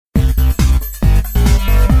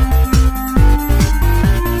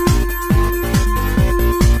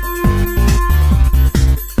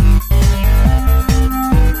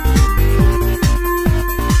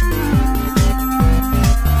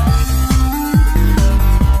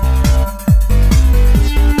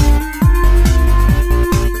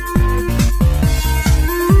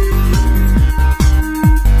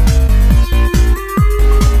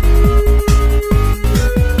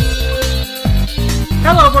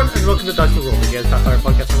everyone, and welcome to Dice Roll, the Pathfinder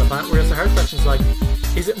podcast on the planet, where the hard questions like,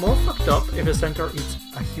 is it more fucked up if a centaur eats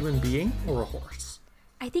a human being or a horse?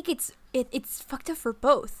 I think it's fucked up for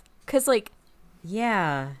both. Cause like,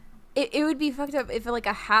 yeah, it would be fucked up if like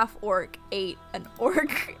a half orc ate an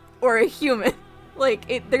orc or a human.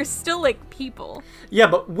 Like they're still like people. Yeah,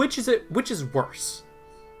 but which is worse?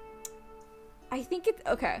 I think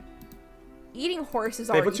okay. Eating horse is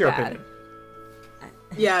Dave, already what's your bad. opinion?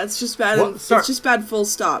 Yeah, it's just bad. What? It's just bad. Full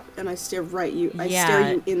stop. And I stare you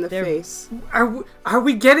in the face. Are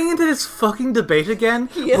we getting into this fucking debate again?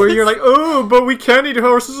 Yes. Where you're like, oh, but we can't eat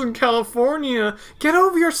horses in California. Get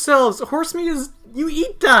over yourselves. Horse meat is... You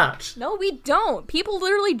eat that. No, we don't. People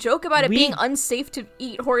literally joke about it being unsafe to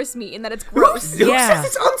eat horse meat and that it's gross. Who says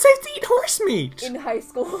it's unsafe to eat horse meat? In high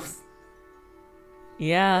schools.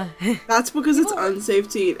 Yeah. That's because it's unsafe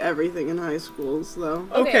to eat everything in high schools, though.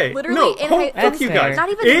 Okay, literally fuck you guys. Not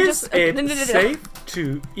even is just, it no. safe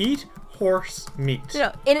to eat horse meat?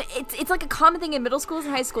 No, and it's like a common thing in middle schools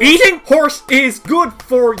and high schools. Eating horse is good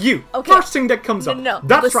for you. Okay. First thing that comes up. No,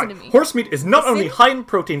 That's listen right. to me. Horse meat is not only high in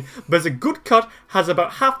protein, but is a good cut, has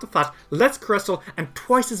about half the fat, less cholesterol, and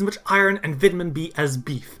twice as much iron and vitamin B as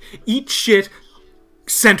beef. Eat shit.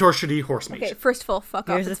 Centaur should eat horse meat. Okay, first of all, fuck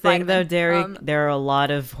off. Here's the it's thing, though, vitamin. Derek. There are a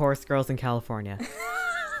lot of horse girls in California.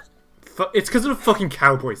 It's because of the fucking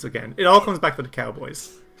cowboys again. It all comes back to the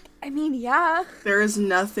cowboys. I mean, yeah. There is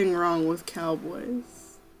nothing wrong with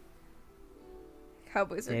cowboys.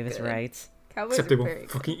 Cowboys are Dave is good. right. Cowboys Except they are won't very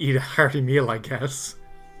fucking eat a hearty meal, I guess.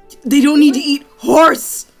 They don't need to eat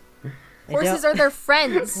horse! good. Horses are their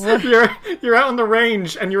friends. You're out on the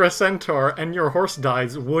range and you're a centaur and your horse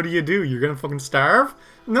dies. What do? You're gonna fucking starve?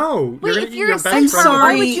 No. Wait, gonna if eat you're your a best centaur, friend.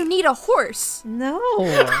 why would you need a horse? No.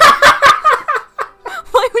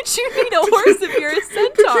 Why would you need a horse if you're a To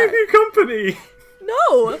centaur? keep you company.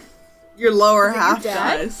 No. Your lower half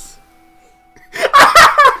dad? dies.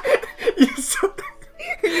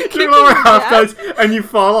 Your lower half dies and you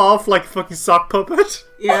fall off like a fucking sock puppet.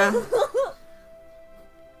 Yeah.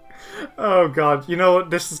 Oh god, you know what?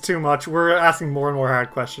 This is too much. We're asking more and more hard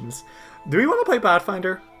questions. Do we want to play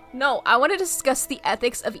Pathfinder? No, I want to discuss the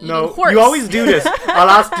ethics of eating No, horse. you always do this. I'll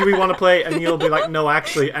ask, do we want to play? And you'll be like, no,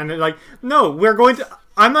 actually. And they're like, no, we're going to...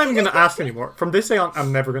 I'm not even going to ask anymore. From this day on,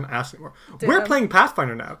 I'm never going to ask anymore. Damn. We're playing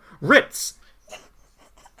Pathfinder now. Ritz.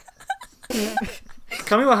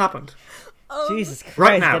 Tell me what happened. Jesus Christ,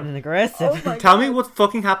 Right now. getting aggressive. Oh my Tell God. me what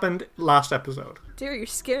fucking happened last episode. Dear, you're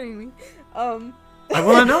scaring me. I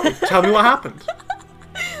want to know. Tell me what happened.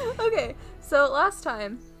 Okay, so last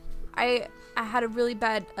time, I had a really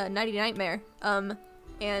bad nighty nightmare,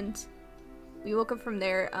 and we woke up from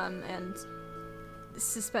there, and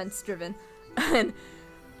suspense driven, and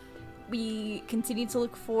we continued to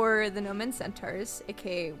look for the No Men Centaurs,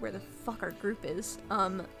 aka where the fuck our group is,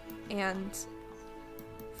 and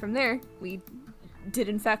from there, we did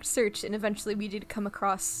in fact search, and eventually we did come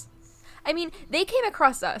across... I mean, they came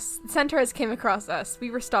across us. The centaurs came across us.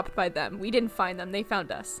 We were stopped by them. We didn't find them. They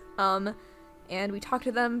found us. And we talked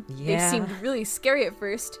to them. Yeah. They seemed really scary at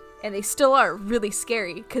first, and they still are really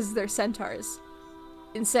scary because they're centaurs.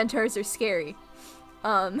 And centaurs are scary.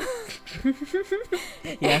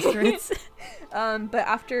 Yes, Ritz. But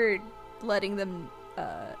after letting them,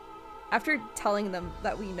 after telling them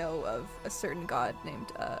that we know of a certain god named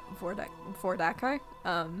Vordakai,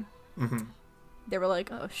 they were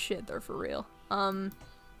like, "Oh shit, they're for real." And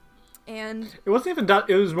It wasn't even that.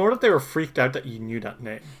 It was more that they were freaked out that you knew that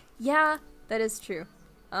name. yeah, that is true.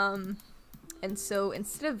 And so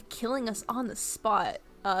instead of killing us on the spot,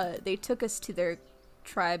 they took us to their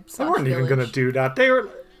tribe. They weren't even going to do that. They were...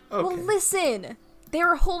 Okay. Well, listen, they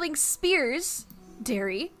were holding spears,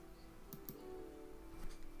 Derry.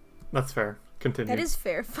 That's fair. Continue. That is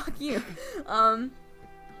fair. Fuck you.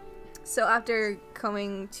 So after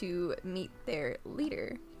coming to meet their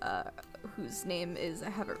leader, whose name is, I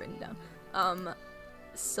have it written down,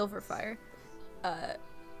 Silverfire,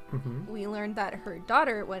 we learned that her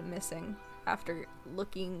daughter went missing after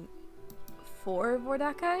looking for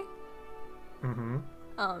Vordakai.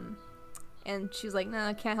 And she was like, "Nah,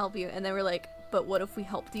 I can't help you." And then we're like, "But what if we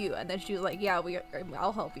helped you?" And then she was like, "Yeah,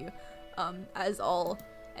 I'll help you," as all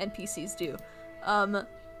NPCs do.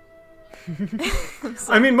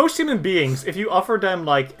 I mean, most human beings, if you offer them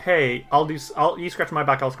like, "Hey, you scratch my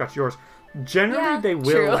back, I'll scratch yours," generally Yeah, they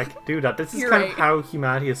will true. like do that. This is You're kind right. of how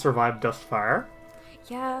humanity has survived thus far.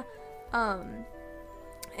 Yeah,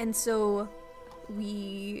 and so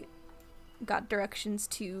we got directions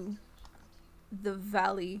to the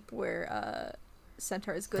valley where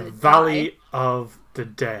centaurs go The to Valley die. of the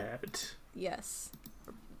Dead. Yes,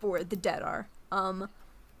 where the dead are.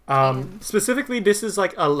 Specifically, this is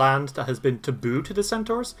like a land that has been taboo to the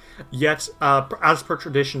centaurs, yet, as per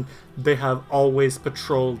tradition, they have always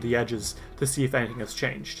patrolled the edges to see if anything has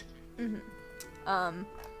changed.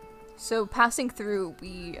 So passing through,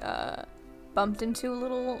 we bumped into a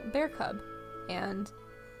little bear cub, and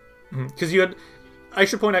Because I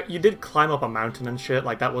should point out, you did climb up a mountain and shit,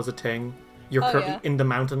 like that was a thing. You're currently in the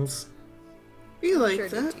mountains. You like sure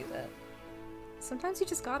that? did do that. Sometimes you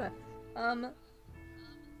just gotta.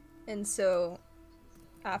 And so,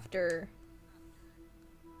 after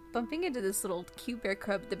bumping into this little cute bear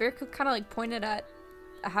cub, the bear cub kind of like pointed at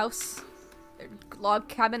a house, a log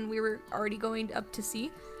cabin we were already going up to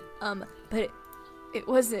see. But it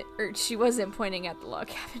wasn't, or she wasn't pointing at the log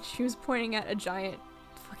cabin. She was pointing at a giant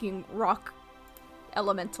fucking rock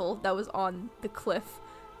elemental that was on the cliff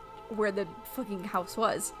where the fucking house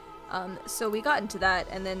was. So we got into that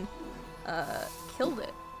and then killed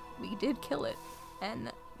it. We did kill it.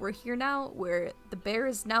 And we're here now where the bear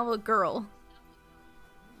is now a girl.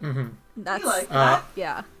 That's, You like that?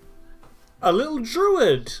 yeah. A little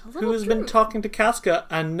druid little who has been druid. talking to Casca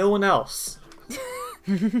and no one else.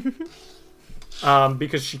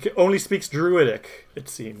 Because she only speaks druidic, it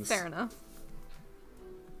seems. Fair enough.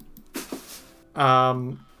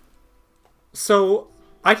 So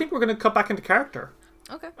I think we're going to cut back into character.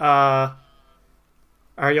 Okay. Are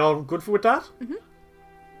y'all good with that?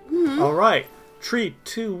 All right. 3,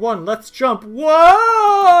 2, 1, let's jump. Whoa!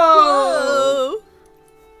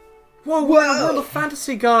 Whoa, we're in a world of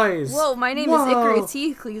fantasy, guys. Whoa, my name Whoa. is Icarus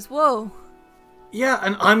Eacles. Whoa. Yeah,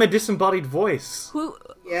 and I'm a disembodied voice. Who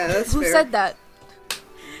Yeah, that's who fair. said that?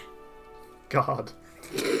 God.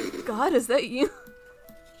 God, is that you?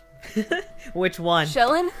 Which one?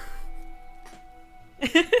 Shellen?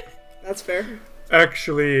 That's fair.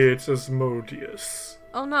 Actually, it's Asmodeus.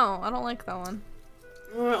 Oh no, I don't like that one.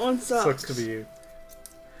 Well, that one sucks. Sucks to be you.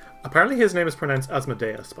 Apparently his name is pronounced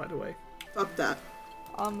Asmodeus, by the way. Fuck that.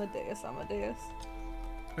 Amadeus.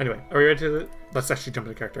 Anyway, are we ready to... Let's actually jump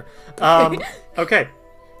into character. Okay.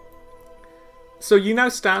 So you now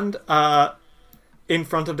stand in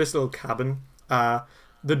front of this little cabin.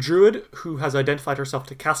 The druid, who has identified herself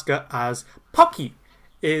to Casca as Pocky,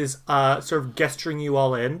 is sort of gesturing you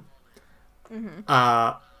all in.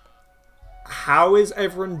 How is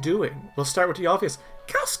everyone doing? We'll start with the obvious.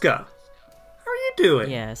 Casca, how are you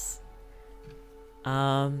doing? Yes.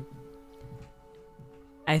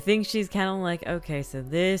 I think she's kind of like, okay, so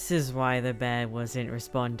this is why the bear wasn't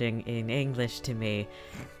responding in English to me.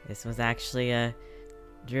 This was actually a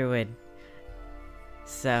druid.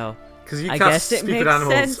 So, Because you I cast guess it stupid makes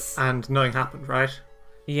animals sense. and nothing happened, right?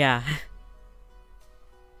 yeah.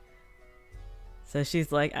 So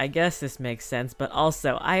she's like, I guess this makes sense, but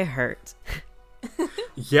also I hurt.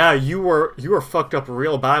 Yeah, you were fucked up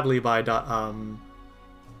real badly by the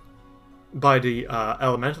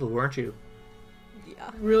elemental, weren't you? Yeah.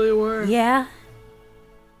 Really were. Yeah.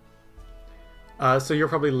 So you're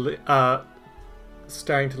probably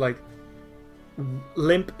starting to like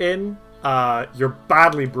limp in. You're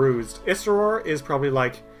badly bruised. Isseror is probably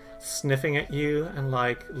like sniffing at you and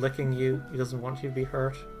like licking you. He doesn't want you to be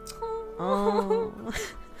hurt. Oh.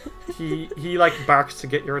 He like barks to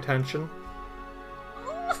get your attention.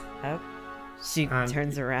 Oh. She And-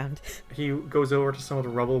 turns around. He goes over to some of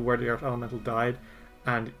the rubble where the earth elemental died,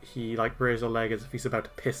 and he like raises a leg as if he's about to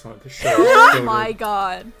piss on it to show, Oh my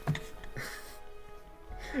god.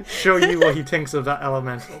 show you what he thinks of that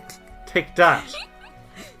elemental. Take that.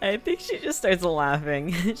 I think she just starts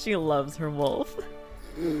laughing. She loves her wolf.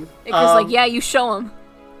 Icarus like, yeah, you show him.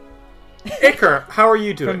 Iker, how are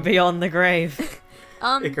you From doing? beyond the grave.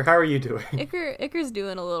 Iker, how are you doing? Icarus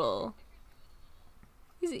doing a little.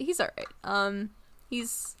 He's alright.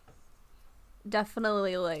 He's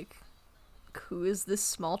definitely like, who is this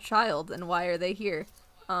small child and why are they here?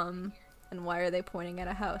 And why are they pointing at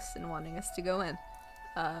a house and wanting us to go in?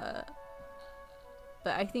 But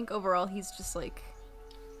I think overall he's just like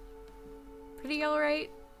pretty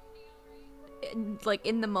alright. Like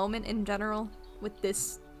in the moment in general with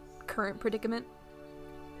this current predicament.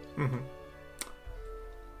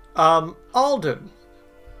 Alden,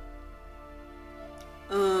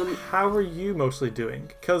 Um, how are you mostly doing?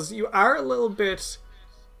 Because you are a little bit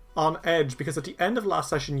on edge, because at the end of last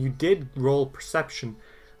session you did roll perception,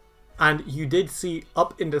 and you did see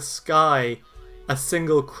up in the sky a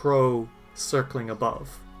single crow circling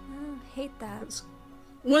above. Hate that.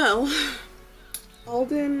 well,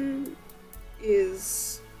 Alden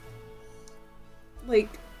is like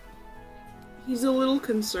he's a little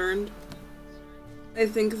concerned. I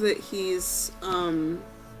think that he's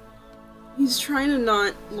trying to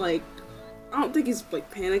not like I don't think he's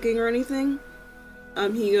like panicking or anything,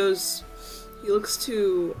 He looks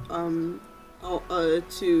to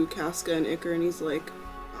Casca and Iker, and he's like,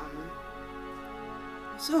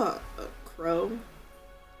 I saw a crow.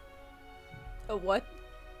 A what?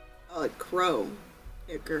 A crow,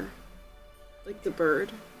 Iker. Like the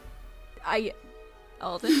bird.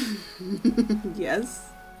 Alden? Yes,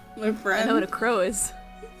 my friend. I know what a crow is.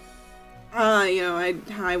 How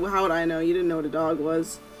would I know? You didn't know what a dog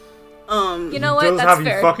was. You know what? Does That's have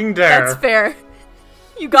fair. you fucking dare. That's fair.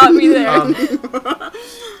 You got me there.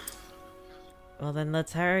 Well, then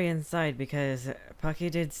let's hurry inside because Pucky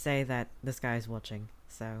did say that this guy's watching,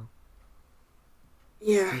 so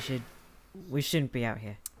Yeah. we shouldn't be out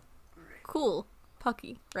here. Cool.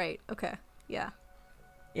 Pucky. Right. Okay. Yeah.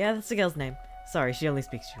 Yeah, that's the girl's name. Sorry, she only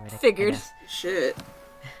speaks Druidic. I Figured. guess. Shit.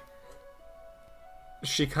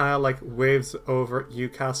 She kind of like waves over at you,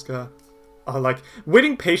 Casca, like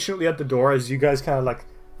waiting patiently at the door as you guys kind of like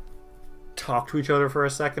talk to each other for a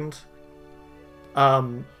second.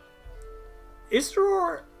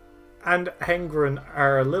 Isror and Hengren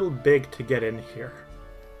are a little big to get in here.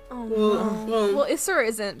 Oh Well, no. Well, Isra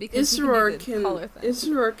isn't because Isror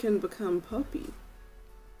can become puppy.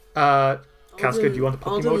 Casca, do you want to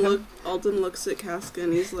puppy mode him? Alden looks at Casca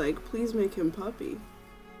and he's like, please make him puppy.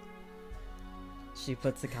 She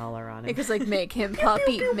puts a collar on him. Because like, make him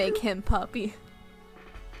puppy, make him puppy.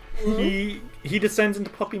 He descends into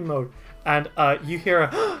puppy mode, and you hear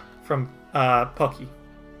a from Pucky.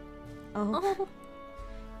 Oh.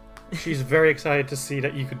 She's very excited to see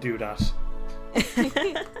that you could do that.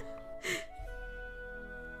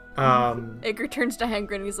 Iker turns to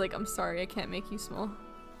Hengren and he's like, I'm sorry, I can't make you small.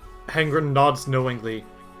 Hengren nods knowingly.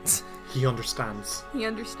 He understands. He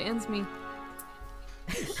understands me.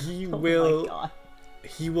 He Oh will. my God.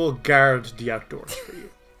 He will guard the outdoors for you.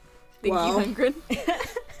 Thank Wow. you, Hengren.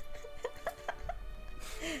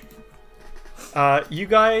 You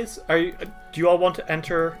guys do you all want to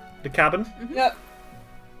enter the cabin? Yep.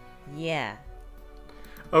 Yeah.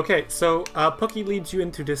 Okay, so Pucky leads you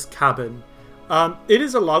into this cabin. It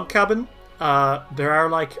is a log cabin. There are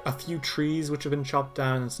like a few trees which have been chopped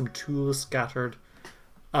down and some tools scattered.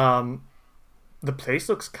 The place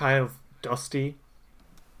looks kind of dusty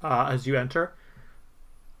as you enter.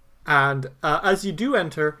 And as you do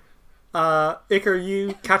enter, Iker,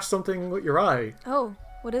 you catch something with your eye. Oh,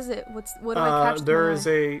 what is it? What do I catch? There is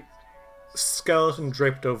a skeleton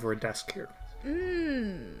draped over a desk here.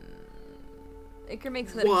 Iker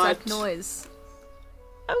makes that What? exact noise.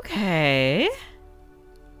 Okay.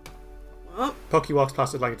 Well, Pucky walks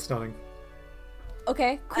past it like it's nothing.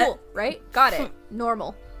 Okay, cool, right? Got it.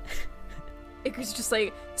 Normal. Iker's just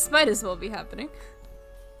like, this might as well be happening.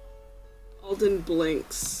 Alden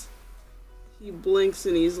blinks. He blinks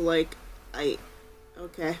and he's like,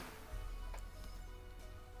 okay.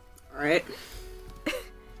 Alright.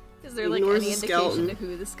 Is there like Ignores any the indication skeleton. to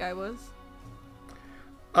who this guy was?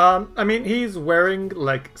 I mean, he's wearing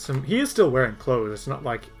like he is still wearing clothes. It's not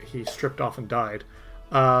like he stripped off and died.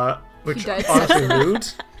 Which He died honestly rude.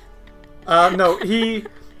 No, he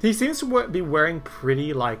seems to be wearing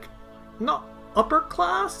pretty like not upper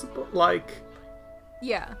class, but like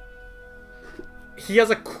Yeah. he has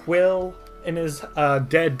a quill in his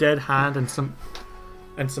dead hand and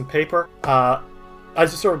some paper.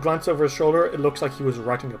 As you sort of glance over his shoulder, it looks like he was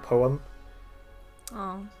writing a poem.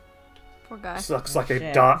 Oh, poor guy. This looks like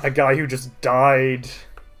shit. a guy who just died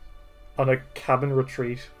on a cabin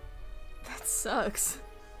retreat. That sucks.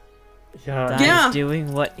 Yeah. Dies Yeah.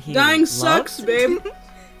 doing what he Dying loves? sucks, babe.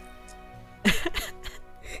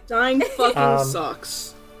 Dying fucking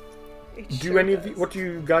sucks. What do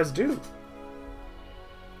you guys do?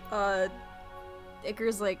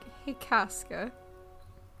 Iker's like, hey, Casca,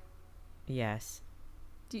 Yes.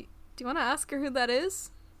 do you want to ask her who that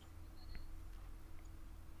is?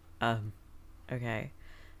 Okay.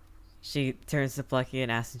 She turns to Plucky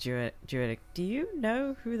and asks Druidic, do you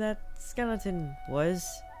know who that skeleton was?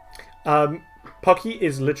 Pucky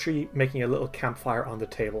is literally making a little campfire on the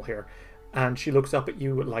table here, and she looks up at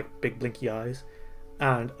you with like big blinky eyes,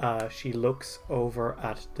 and she looks over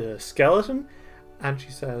at the skeleton, and she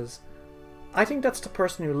says, I think that's the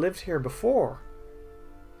person who lived here before.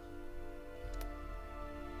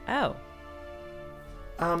 Oh.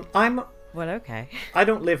 I'm Well, okay. I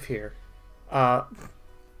don't live here.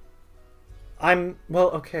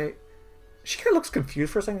 Okay. She kind of looks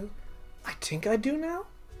confused for a second. I think I do now?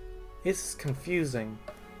 It's confusing.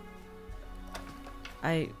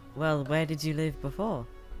 Well, where did you live before?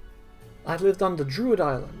 I lived on the Druid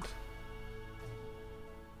Island.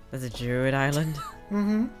 There's a Druid Island?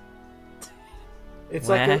 Mm-hmm. It's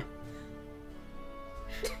Where? like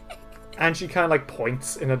and she kind of like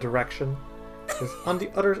points in a direction. is on the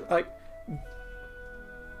other, like,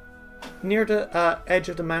 near the edge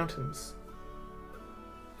of the mountains.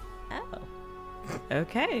 Oh.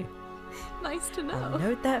 Okay. Nice to I'll know.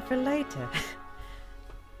 note that for later.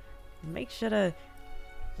 Make sure to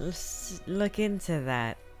look into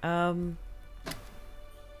that.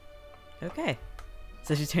 Okay.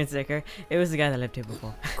 So she turns to her. It was the guy that lived here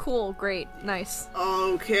before. Cool, great, nice.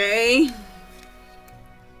 Okay.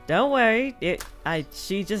 Don't worry.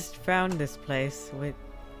 She just found this place with.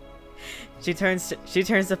 She turns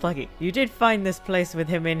to Plucky. You did find this place with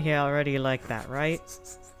him in here already, like that, right?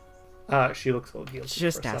 She looks a little guilty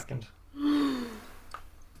Just for a asking. second.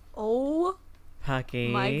 Oh Plucky.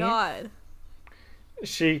 my god.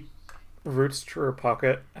 She roots through her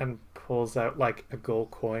pocket and pulls out like a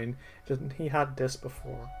gold coin. Didn't he had this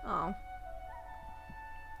before? Oh.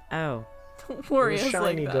 Oh. Don't It worry, was it's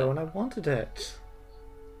shiny like though, that. and I wanted it.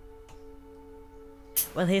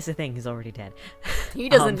 Well, here's the thing. He's already dead. He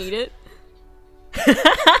doesn't need it.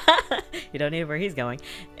 You don't need where he's going.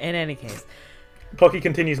 In any case. Plucky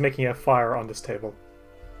continues making a fire on this table.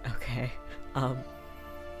 Okay.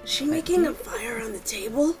 Is she making a fire on the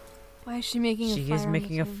table? Why is she making a fire? She is on the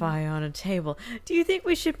making a table? fire on a table. Do you think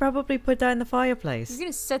we should probably put that in the fireplace? You're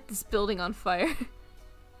gonna set this building on fire.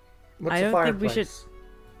 What's I a don't think we should-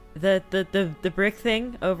 fireplace? The brick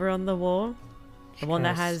thing over on the wall? The one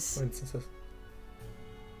that has... Instances.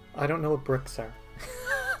 I don't know what bricks are.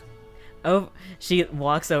 Oh, she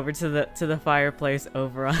walks over to the fireplace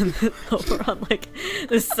over on like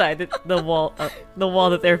the side that the wall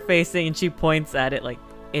that they're facing, and she points at it like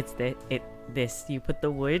it's this. You put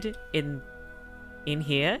the wood in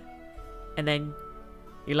here, and then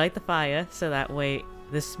you light the fire so that way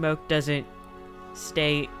the smoke doesn't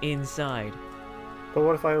stay inside. But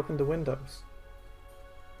what if I open the windows?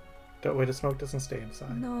 That way the smoke doesn't stay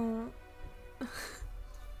inside. No.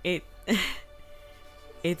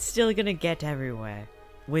 It's still gonna get everywhere.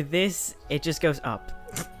 With this, it just goes up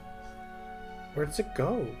Where does it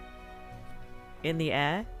go? in the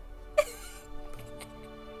air.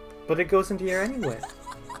 But it goes in the air anyway.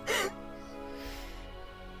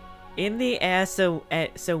 In the air, so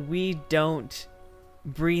we don't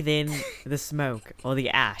breathe in the smoke or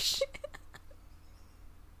the ash.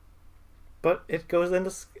 But it goes in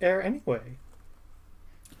the air anyway.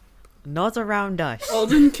 Not around us.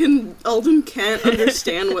 Alden can't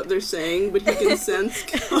understand what they're saying, but he can sense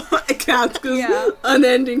Kafka's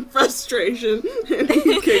unending frustration, and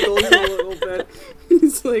he giggles a little bit.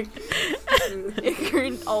 He's like, Iker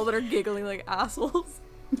and Alden are giggling like assholes.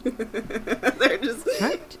 they're just.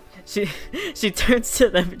 She turns to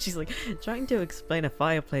them and she's like, trying to explain a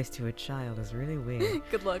fireplace to a child is really weird.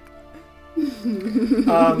 Good luck.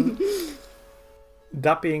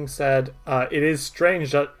 That being said, it is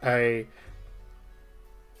strange that a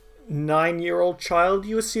 9-year-old child,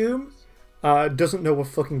 you assume, doesn't know what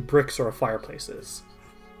fucking bricks or a fireplace is.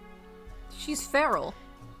 She's feral.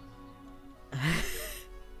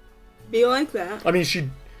 Be like that. I mean,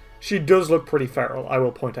 she does look pretty feral, I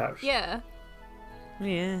will point out. Yeah.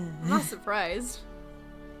 Yeah. I'm not surprised.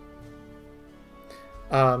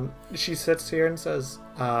 She sits here and says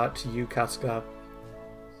to you, Casca,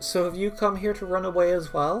 so have you come here to run away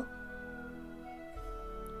as well?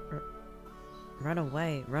 Run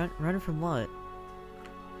away. Run from what?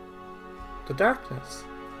 The darkness.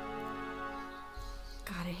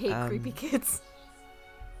 God, I hate creepy kids.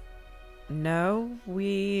 No,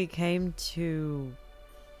 we came to,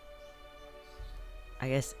 I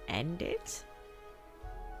guess, end it?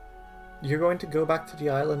 You're going to go back to the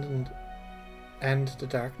island and end the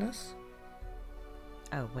darkness?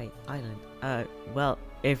 Oh, wait, island. Well,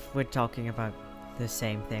 if we're talking about the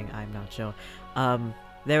same thing, I'm not sure.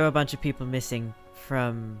 There were a bunch of people missing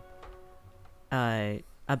from, a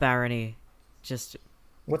barony just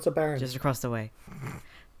What's a barony? just across the way.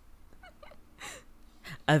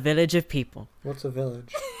 A village of people. What's a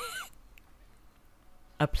village?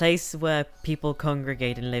 A place where people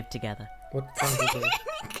congregate and live together. What congregation?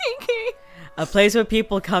 A place where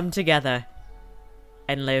people come together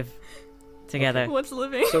and live together. What's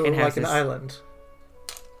living? So In like an houses. island.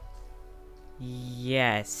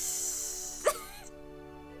 Yes.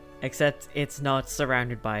 Except it's not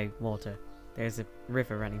surrounded by water. There's a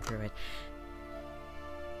river running through it.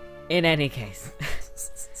 In any case.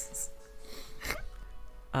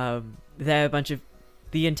 There are a bunch of...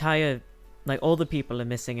 The entire... Like, all the people are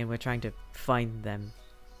missing and we're trying to find them.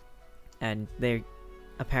 And they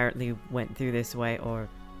apparently went through this way, or...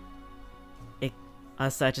 Our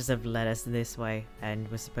searchers have led us this way, and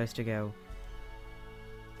we're supposed to go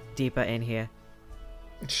deeper in here.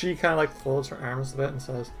 She kind of like folds her arms a bit and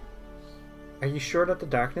says, are you sure that the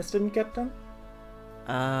darkness didn't get them?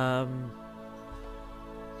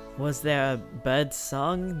 Was there a bird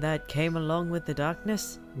song that came along with the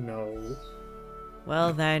darkness? No.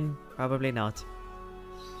 Well then, probably not.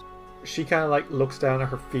 She kind of like looks down at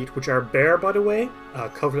her feet, which are bare, by the way,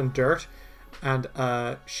 covered in dirt, and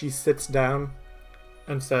she sits down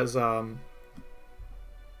and says,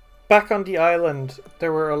 back on the island,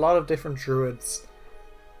 there were a lot of different druids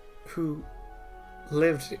who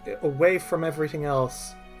lived away from everything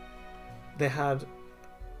else. They had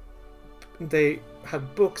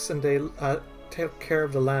books and they took care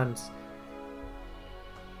of the lands.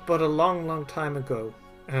 But a long, long time ago,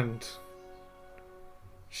 and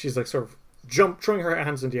she's like sort of throwing her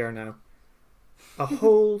hands in the air now. A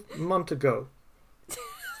whole month ago.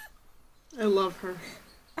 I love her.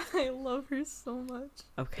 I love her so much.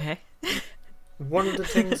 Okay. One of the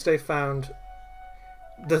things they found,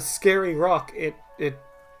 the scary rock, it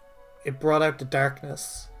brought out the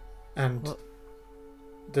darkness, and What?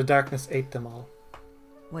 the darkness ate them all.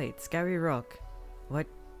 Wait, Scary Rock. What?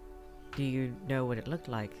 Do you know what it looked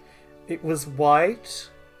like? It was white,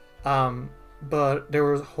 but there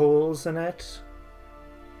was holes in it,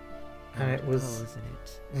 and it was Holes in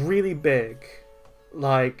it. really big,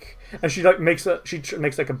 like, and she like makes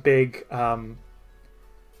like a big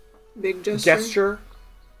Big gesture. gesture.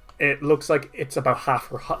 It looks like it's about half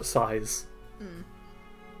her size.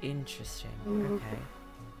 Interesting. Mhm. Okay.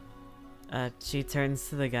 She turns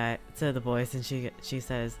to the boys, and she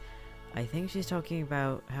says, "I think she's talking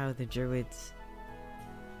about how the druids.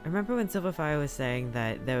 Remember when Silverfire was saying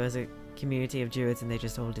that there was a community of druids and they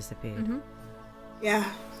just all disappeared? Mm-hmm. Yeah.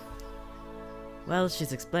 Well,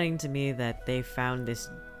 she's explaining to me that they found this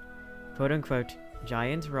quote-unquote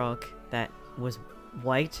giant rock that was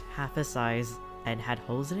white, half a size, and had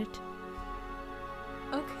holes in it.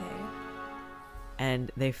 Okay.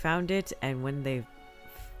 And they found it, and when they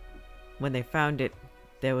found it,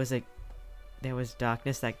 there was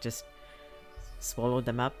darkness that just swallowed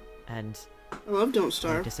them up and I love Don't they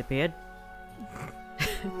Starve. disappeared.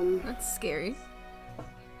 That's scary.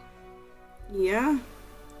 Yeah.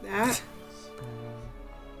 That. Um,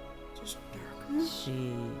 Just darkness.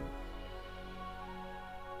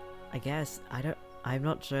 I guess I'm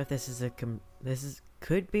not sure if this is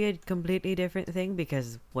could be a completely different thing,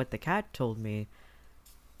 because what the cat told me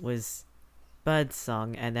was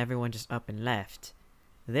birdsong and everyone just up and left.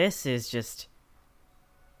 This is just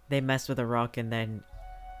they messed with a rock and then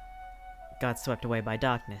got swept away by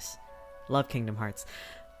darkness. Love Kingdom Hearts.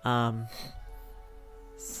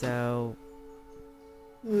 So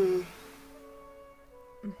Mm-hmm.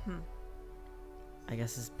 I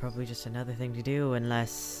guess it's probably just another thing to do,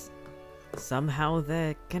 unless somehow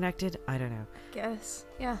they're connected. I don't know. Guess.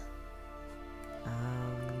 Yeah.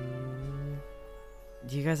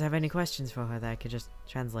 Do you guys have any questions for her that I could just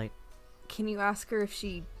translate? Can you ask her if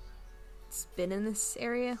she's been in this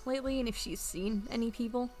area lately and if she's seen any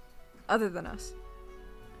people other than us?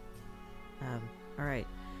 Alright.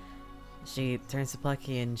 She turns to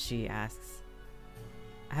Plucky and she asks,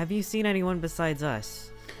 "Have you seen anyone besides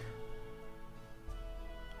us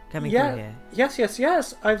coming through here?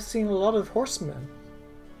 Yes. I've seen a lot of horsemen.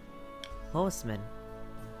 Horsemen?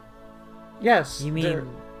 Yes. You they're-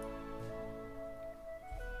 mean...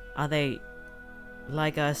 Are they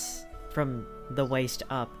like us from the waist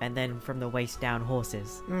up and then from the waist down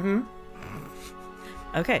horses?" Mm-hmm.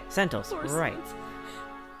 Okay, centaurs. Horses. Right.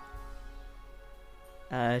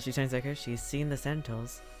 She turns like her. She's seen the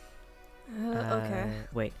centaurs. Okay.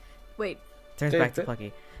 Wait. Wait. Turns They've back to been-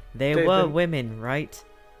 Plucky. They they've were been- women, right?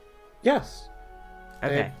 Yes.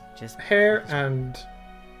 Okay. Just Hair and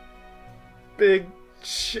big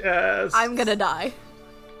chest. I'm gonna die.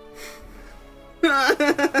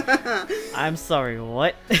 I'm sorry,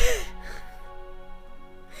 what?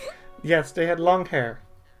 Yes, they had long hair.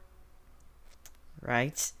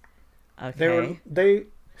 Right. Okay. They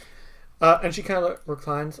and she kind of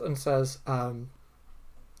reclines and says,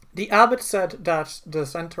 the abbot said that the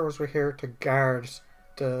centaurs were here to guard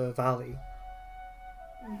the valley.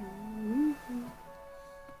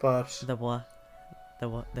 But The what? The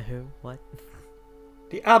what? The who? What?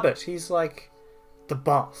 the abbot, he's like the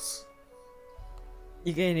boss.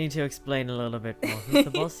 You're gonna need to explain a little bit more. Who's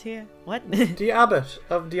the boss here? What? The abbot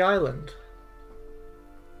of the island.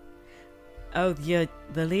 Oh, you're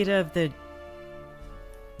the leader of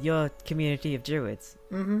your community of druids.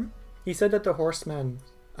 Mm-hmm. He said that the horsemen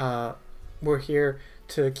were here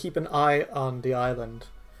to keep an eye on the island.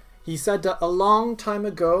 He said that a long time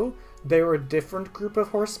ago they were a different group of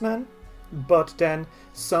horsemen, but then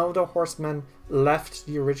some of the horsemen left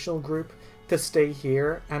the original group to stay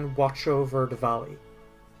here and watch over the valley.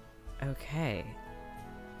 Okay.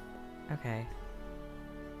 Okay.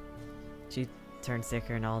 turns to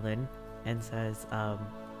Iker and Alden and says,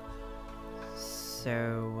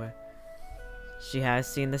 so she has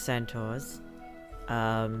seen the centaurs.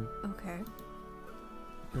 Okay.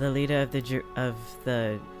 The leader of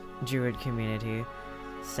the Druid community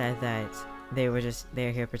said that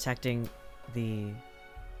they're here protecting their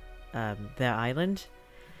island,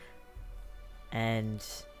 and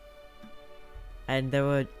there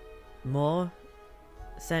were more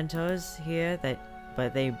centaurs here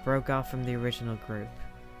but they broke off from the original group.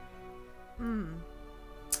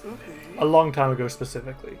 Okay. A long time ago,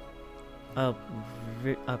 specifically. A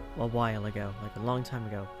while ago, like a long time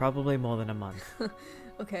ago, probably more than a month.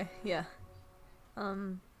 Okay, yeah.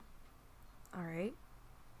 Alright.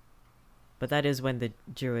 But that is when the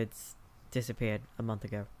druids disappeared a month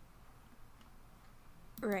ago.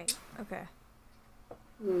 Right, okay.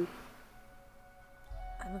 Hmm.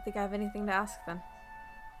 I don't think I have anything to ask then.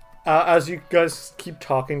 As you guys keep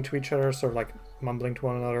talking to each other, sort of like mumbling to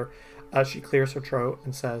one another, she clears her throat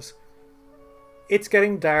and says, "It's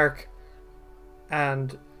getting dark,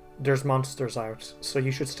 and there's monsters out, so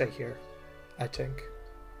you should stay here, I think."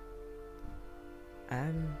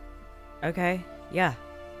 Okay, yeah,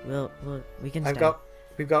 we can stay.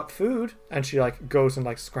 We've got food, and she like goes and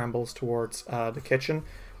like scrambles towards the kitchen,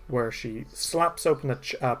 where she slaps open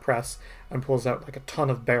the press and pulls out like a ton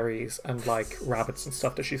of berries and like rabbits and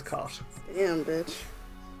stuff that she's caught. Damn, bitch.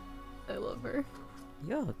 I love her.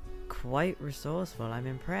 You're quite resourceful. I'm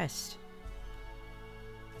impressed.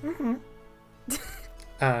 Mm-hmm.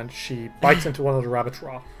 And she bites into one of the rabbits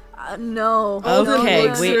raw. No. Okay,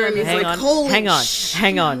 looks wait, at her and he's hang like, on, "Holy hang on,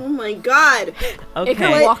 hang on. Oh my god.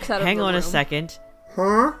 Okay, walks out of hang the on a room. second.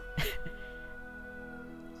 Huh?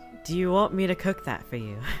 Do you want me to cook that for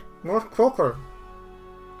you? Not cooker.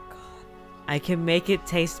 I can make it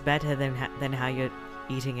taste better than how you're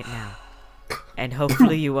eating it now. And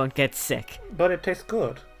hopefully you won't get sick. But it tastes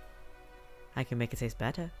good. I can make it taste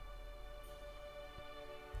better.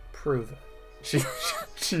 Prove it.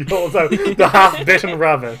 She holds out the half-bitten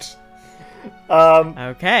rabbit.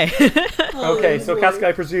 Okay. Okay, so boy. Casca,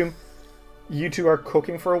 I presume you two are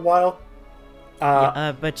cooking for a while.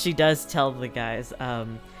 But she does tell the guys,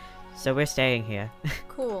 so we're staying here.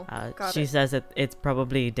 Cool. Got She it. says that it's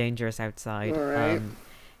probably dangerous outside. Alright.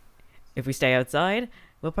 If we stay outside,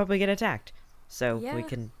 we'll probably get attacked. So we Yeah.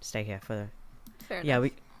 can stay here for Fair Yeah,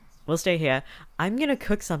 enough. we'll stay here. I'm gonna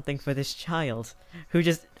cook something for this child who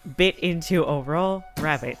just bit into a raw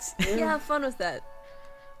rabbit. Yeah, have fun with that.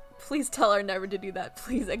 Please tell her never to do that.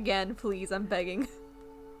 Please, again, please, I'm begging.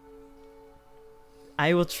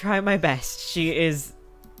 I will try my best. She is,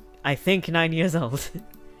 I think, 9 years old.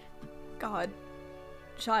 God.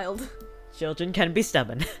 Child. Children can be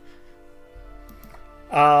stubborn.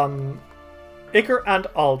 Iker and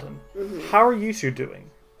Alden, how are you two doing?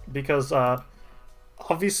 Because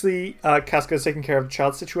obviously Casca is taking care of the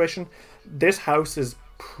child situation. This house is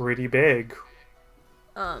pretty big.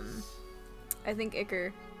 I think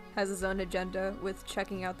Iker has his own agenda with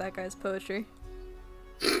checking out that guy's poetry.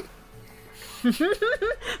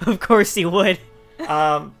 Of course he would.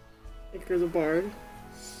 Iker's a bard.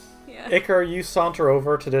 Yeah. Iker, you saunter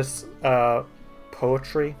over to this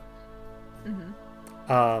poetry.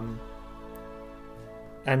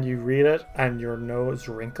 And you read it, and your nose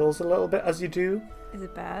wrinkles a little bit as you do. Is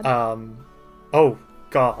it bad? Oh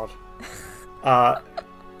god.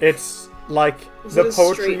 It's like Is the it a straight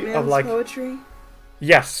poetry man's of like poetry?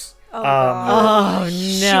 yes. Oh, God. Oh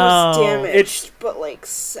She no. was damaged, It's- but like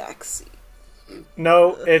sexy.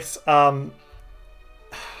 No, it's god.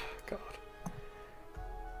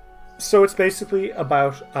 So it's basically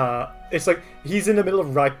about it's like he's in the middle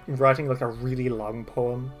of writing like a really long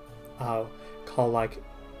poem called like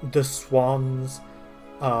The Swans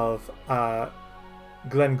of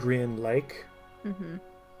Glengreen Lake.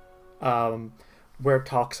 Where it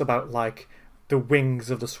talks about like the wings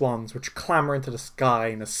of the swans which clamber into the sky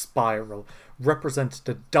in a spiral represent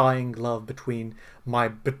the dying love between my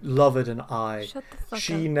beloved and I. Shut the fuck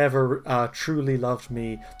She up. never truly loved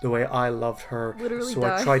me the way I loved her, Literally so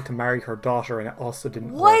die. I tried to marry her daughter and it also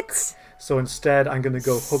didn't work. What? So instead I'm gonna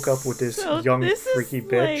go hook up with this So young this is freaky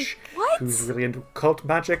bitch What? who's really into cult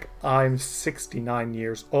magic. I'm 69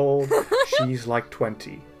 years old. She's like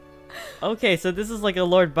 20. Okay, so this is like a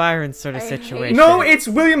Lord Byron sort of I hate situation. No, it's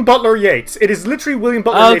William Butler Yeats. It is literally William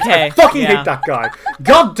Butler Yeats. Okay, I fucking yeah. hate that guy.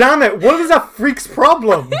 God damn it! What is that freak's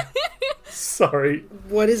problem? Sorry.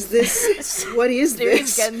 What is this? What is Siri's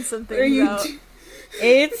this? getting some What are things you out.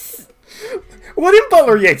 It's William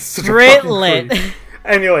Butler Yeats. Is such a fucking Britlet. creep.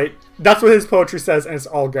 Anyway, that's what his poetry says, and it's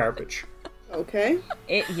all garbage. Okay.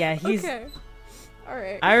 Yeah, he's Okay.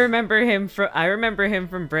 Alright. I remember him from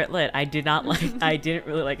Britlit. I didn't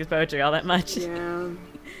really like his poetry all that much. Yeah.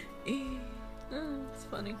 It's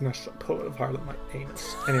funny. National Poet of Harlem, my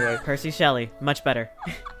anus. Anyway, Percy Shelley, much better.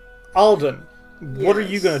 Alden, what are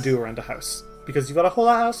you Yes. gonna do around the house? Because you've got a whole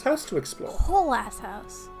house to explore. Whole ass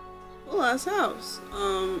house. Well, last house.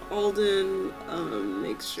 Alden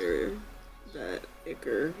makes sure that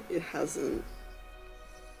Iker hasn't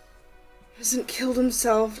killed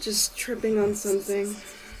himself just tripping on something.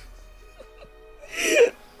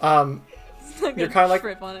 You're kind of like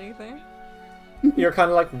Trip on anything. You're kind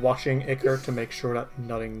of like watching Iker to make sure that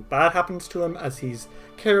nothing bad happens to him as he's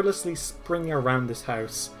carelessly springing around this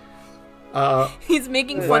house. He's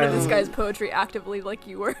making fun of this When- guy's poetry actively, like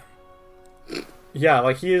you were. Yeah,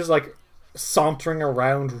 like he is like sauntering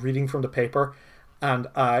around reading from the paper, and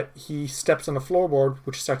he steps on a floorboard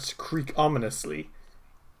which starts to creak ominously.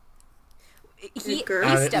 He Iker.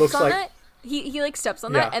 And it steps looks on like- that. He like steps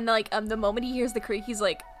on Yeah. that, and like the moment he hears the creak, he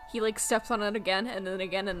like steps on it again, and then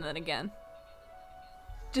again, and then again.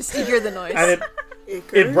 Just to hear the noise. And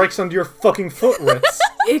Iker. it breaks under your fucking foot, Ritz.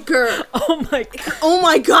 Iker. Oh my god. Oh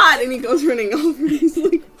my god! And he goes running over. And he's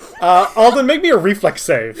like, Alden, make me a reflex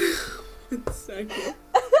save. second.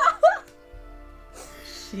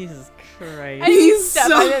 Jesus I Christ. didn't He's step.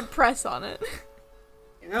 so- I didn't press on it.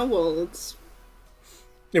 Yeah, well, it's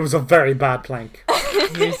It was a very bad plank.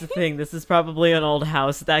 Here's the thing, this is probably an old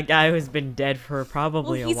house. That guy who's been dead for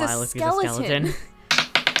probably Well, he's a a while if he's a skeleton. skeleton.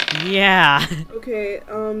 Yeah. okay.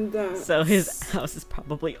 That So his house is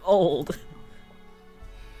probably old.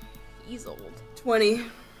 He's old. 20.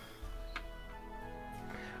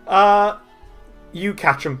 You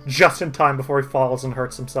catch him just in time before he falls and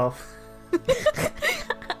hurts himself.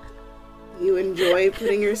 You enjoy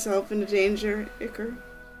putting yourself into danger, Iker?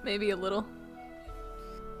 Maybe a little.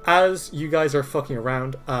 As you guys are fucking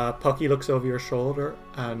around, Pucky looks over your shoulder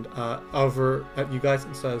and over at you guys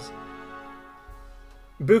and says,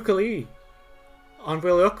 Bukali, on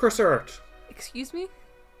will Ukrasert. Excuse me?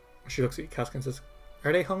 She looks at you, Casca, and says,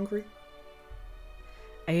 Are they hungry?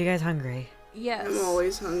 Are you guys hungry? Yes. I'm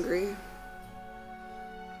always hungry.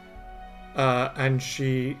 And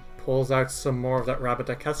she pulls out some more of that rabbit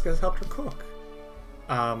that Casca has helped her cook.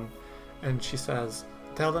 And she says,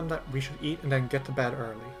 Tell them that we should eat and then get to bed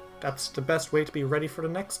early. That's the best way to be ready for the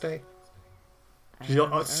next day. She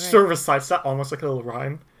alright. sort of recites that almost like a little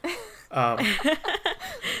rhyme. And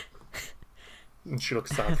she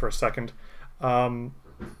looks sad for a second. What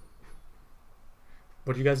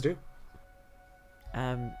do you guys do?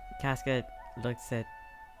 Casca looks at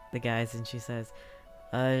the guys and she says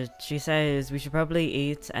we should probably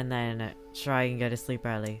eat and then try and go to sleep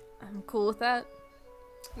early. I'm cool with that.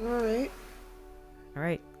 Alright.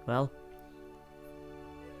 Alright, well.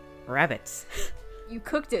 Rabbits. You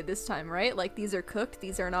cooked it this time, right? Like, these are cooked,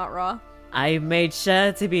 these are not raw. I made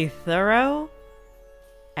sure to be thorough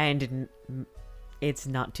and it's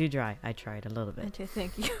not too dry. I tried a little bit. Okay,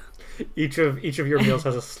 thank you. Each of your meals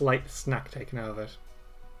has a slight snack taken out of it.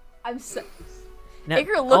 I'm so... No,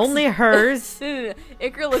 Iker looks- only hers. No.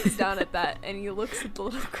 Iker looks down at that, and he looks at the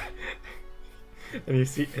little... And you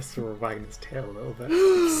see Isra wagging his tail a little bit.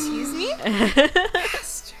 Excuse me?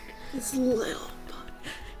 Bastard. This little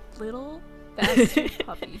Little bastard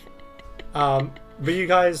puppy. But you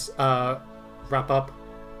guys wrap up,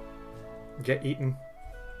 get eaten,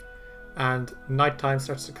 and nighttime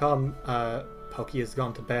starts to come. Pucky has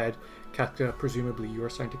gone to bed. Katka, presumably you are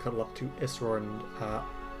starting to cuddle up to Isra and,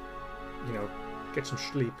 get some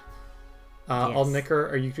sleep. Yes.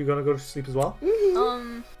 Aldnicker, are you two going to go to sleep as well?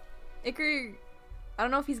 Iker... I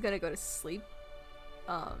don't know if he's gonna go to sleep.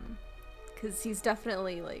 Because he's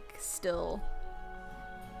definitely, like, still...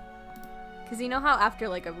 Because you know how after,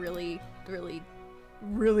 like, a really, really,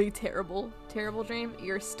 really terrible dream,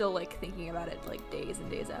 you're still, like, thinking about it, like, days and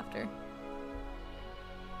days after.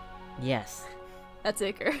 Yes. That's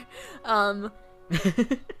Iker. Are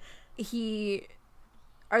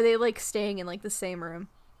they, like, staying in, like, the same room?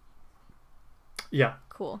 Yeah.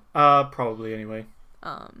 Cool. Probably anyway.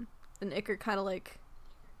 And Iker kind of, like...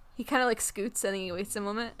 He kind of, like, scoots, and then he waits a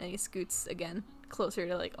moment, and he scoots again, closer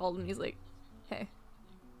to, like, Alden. He's like, hey.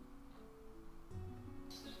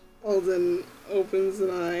 Alden opens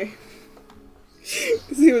an eye.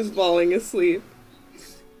 Because he was falling asleep.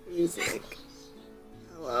 And he's like,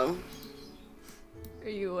 hello. Are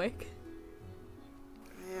you awake?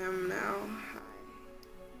 I am now.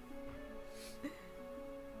 Hi.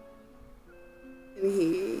 And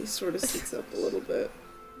he sort of sits up a little bit.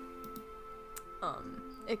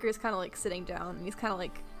 Iker's kind of, like, sitting down, and he's kind of,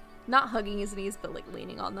 like, not hugging his knees, but, like,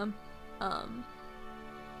 leaning on them. And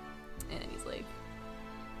he's like,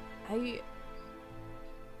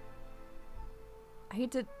 I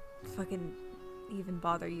hate to fucking even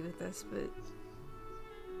bother you with this, but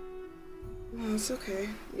No, it's okay.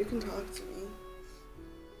 You can talk to me.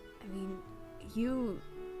 I mean, you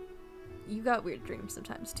got weird dreams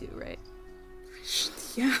sometimes too, right?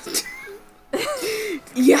 Yeah.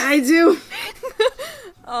 Yeah, I do.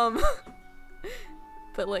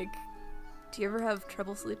 But like, do you ever have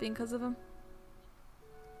trouble sleeping because of them?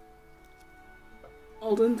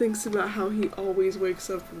 Alden thinks about how he always wakes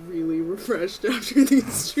up really refreshed after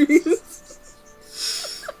these dreams.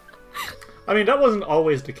 I mean, that wasn't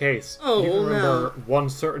always the case. Oh, you can remember no. one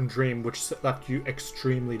certain dream which left you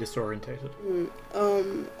extremely disorientated.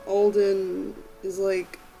 Alden is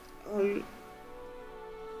like, it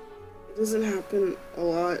doesn't happen a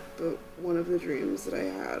lot, but one of the dreams that I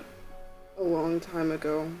had a long time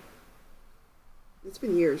ago. It's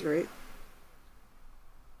been years, right?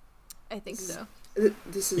 I think so.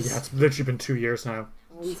 This is... Yeah, it's literally been 2 years now.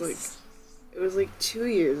 Alden's like... It was like 2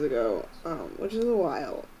 years ago, which is a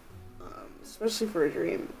while. Especially for a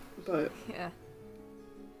dream, but... Yeah.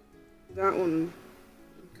 That one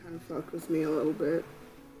kind of fucked with me a little bit.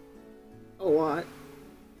 A lot.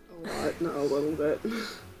 A lot, not a little bit.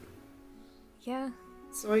 Yeah.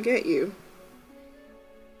 So I get you.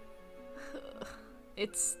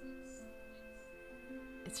 It's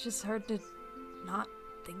just hard to not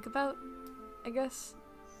think about, I guess.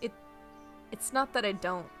 It's not that I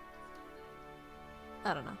don't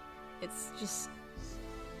know. It's just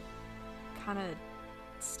kind of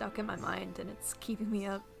stuck in my mind and it's keeping me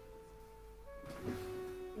up.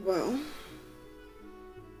 Well,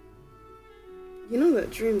 you know that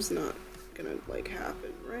dream's not gonna, like,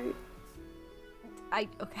 happen, right?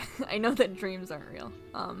 Okay, I know that dreams aren't real.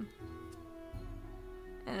 I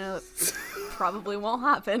know it probably won't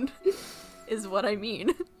happen, is what I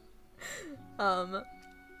mean. But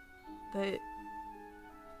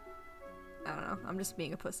I don't know. I'm just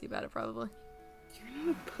being a pussy about it, probably. You're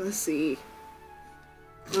not a pussy.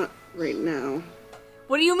 Not right now.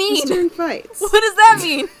 What do you mean? Just during fights. What does that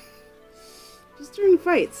mean? Just during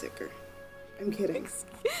fights, Icker. I'm kidding.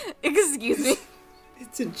 Excuse me.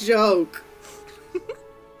 It's a joke.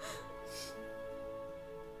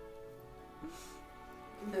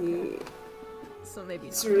 Okay. So maybe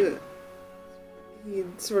not. He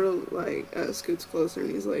sort of like scoots closer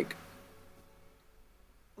and he's like,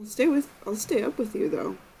 I'll stay up with you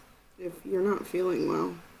though, if you're not feeling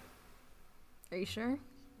well. Are you sure?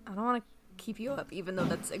 I don't want to keep you up, even though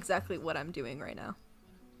that's exactly what I'm doing right now.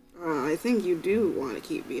 I think you do want to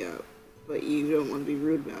keep me up, but you don't want to be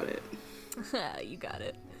rude about it. You got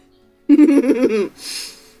it.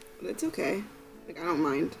 But it's okay. Like, I don't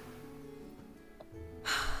mind.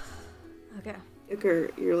 Okay. Iker,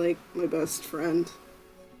 you're like my best friend.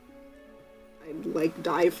 I'd like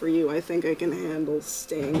die for you. I think I can handle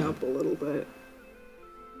staying up a little bit.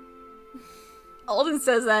 Alden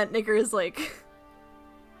says that, Nicker is like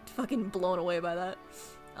fucking blown away by that.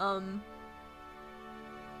 And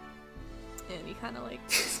he kind of like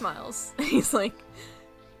smiles. He's like,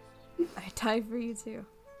 I die for you too.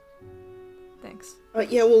 Thanks.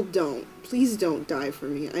 Yeah, well, don't. Please don't die for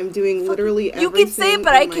me. I'm doing literally everything. You can say it,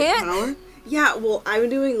 but I in my can't. Power. Yeah, well, I'm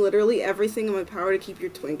doing literally everything in my power to keep your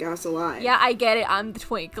twink ass alive. Yeah, I get it. I'm the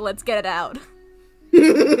twink. Let's get it out.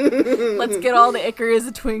 Let's get all the Icar is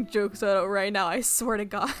a twink jokes out right now. I swear to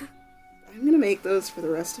God. I'm gonna make those for the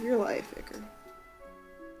rest of your life, Icar.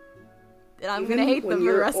 And I'm Even gonna hate when them for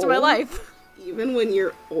the you're rest of my old? life. Even when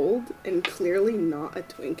you're old and clearly not a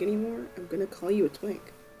twink anymore, I'm gonna call you a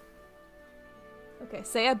twink. Okay,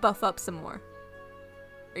 say I buff up some more.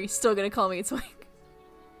 Are you still gonna call me a twink?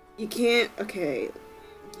 You can't, okay.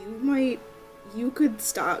 You could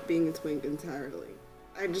stop being a twink entirely.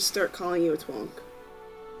 I'd just start calling you a twonk.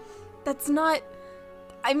 That's not...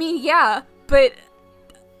 I mean, yeah, but...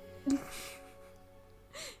 It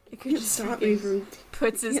You could can't just stop me from...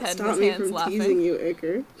 puts his You can't head in stop his me hands from laughing. teasing you,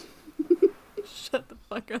 Iker. Shut the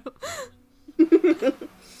fuck up.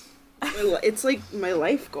 It's like my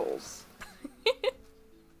life goals.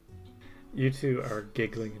 You two are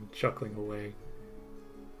giggling and chuckling away.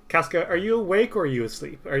 Casca, are you awake or are you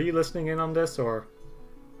asleep? Are you listening in on this or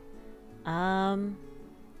were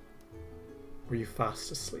you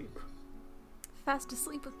fast asleep? Fast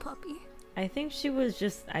asleep with puppy. I think she was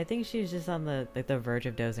just on the verge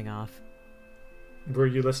of dozing off. Were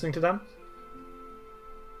you listening to them?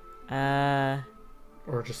 Letting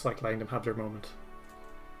Or just like letting them have their moment?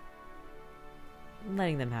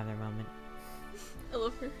 them have their moment. I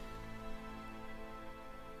love her.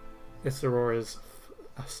 Isseror is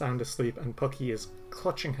sound asleep and Pucky is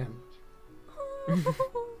clutching him.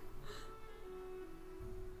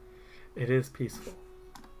 It is peaceful.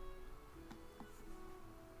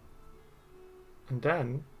 And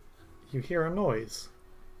then you hear a noise.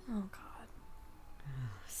 Oh god.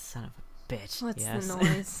 Son of a bitch. What's yes. the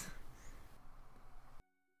noise?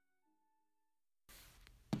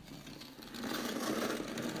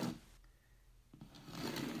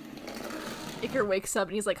 Iker wakes up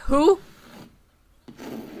and he's like, who?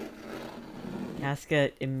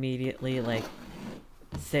 Casca immediately, like,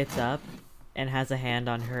 sits up and has a hand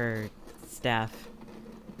on her staff.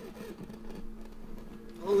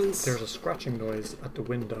 Alden's There's a scratching noise at the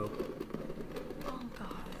window. Oh god.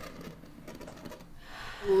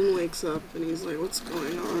 Alden wakes up and he's like, what's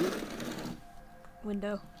going on?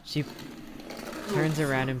 Window. She turns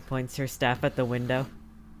around and points her staff at the window.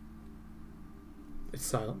 It's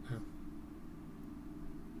silent now.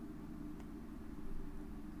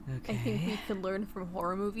 Okay. I think we can learn from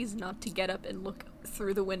horror movies not to get up and look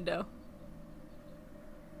through the window.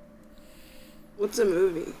 What's a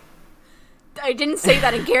movie? I didn't say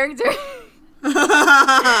that in character.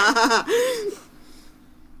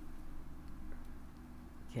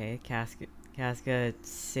 Okay, Casca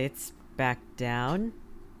sits back down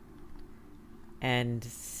and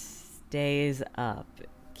stays up,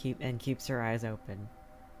 keeps her eyes open,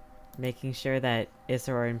 making sure that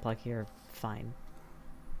Isra and Plucky are fine.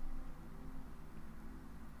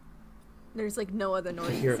 There's like no other You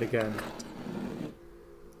noise. hear it again.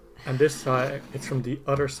 And this side, it's from the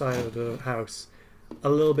other side of the house. A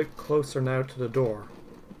little bit closer now to the door.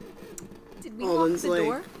 Did we lock Alden's the like,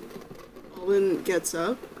 door? Alden gets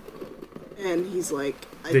up and he's like,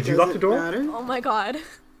 Did you lock the door? Matter. Oh my god.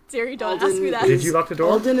 Jerry, don't Alden ask me that. Did you lock the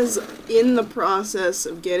door? Alden is in the process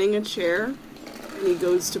of getting a chair and he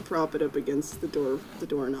goes to prop it up against the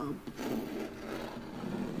doorknob.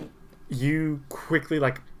 You quickly,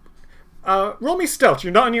 like... roll me stealth.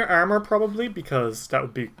 You're not in your armor, probably, because that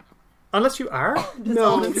would be... Unless you are? No,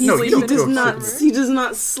 Alden No, sleep you in don't his go armor? he does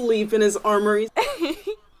not sleep in his armor.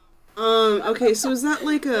 Okay, so is that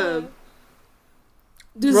like a...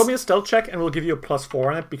 Roll me a stealth check, and we'll give you a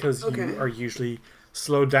 +4 on it, because Okay. you are usually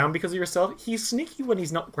slowed down because of your stealth. He's sneaky when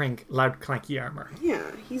he's not wearing loud, clanky armor.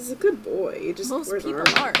 Yeah, he's a good boy. He just Most wears people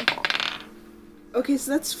armor. are. Okay,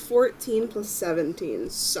 so that's 14 plus 17,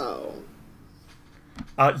 so...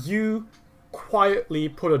 You quietly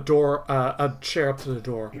put a chair up to the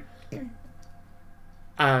door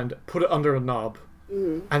and put it under a knob,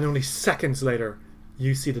 and only seconds later,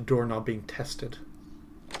 you see the doorknob being tested.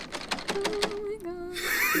 Oh my god.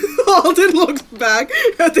 Alden looks back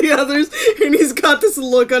at the others, and he's got this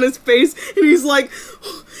look on his face, and he's like...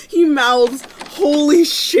 He mouths, holy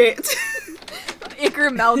shit.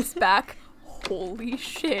 Iker mouths back. Holy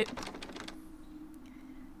shit.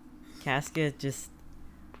 Casca just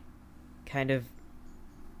kind of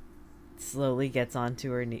slowly gets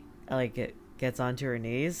onto her gets onto her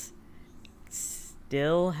knees,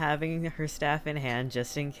 still having her staff in hand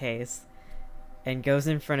just in case, and goes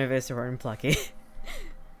in front of Isra and Plucky.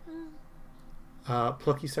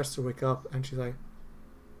 Plucky starts to wake up, and she's like,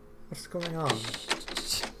 "What's going on?"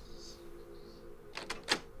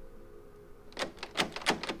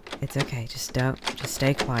 It's okay, just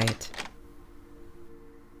stay quiet.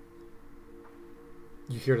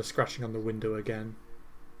 You hear the scratching on the window again.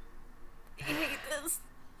 I hate this.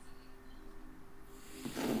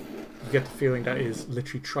 You get the feeling that it is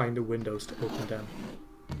literally trying the windows to open down.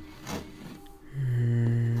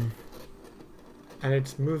 And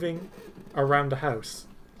it's moving around the house,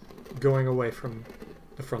 going away from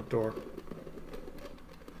the front door.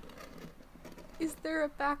 Is there a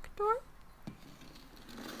back door?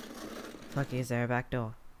 Plucky, is there a back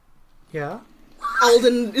door? Yeah?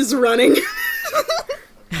 Alden is running.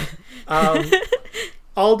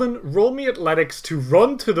 Alden, roll me athletics to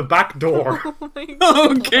run to the back door. Oh my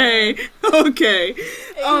god. Okay.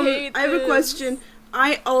 hate I have a this. question.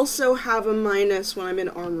 I also have a minus when I'm in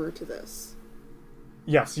armor to this.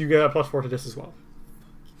 Yes, you get a +4 to this as well.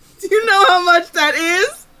 Do you know how much that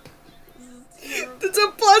is? It's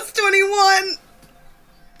a plus 21.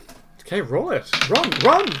 Okay, roll it. Run!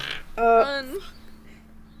 Run.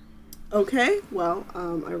 Okay, well,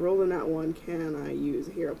 I rolled in that one. Can I use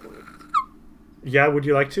a hero point? Yeah, would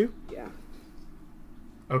you like to? Yeah.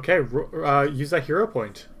 Okay, use that hero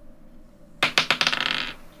point.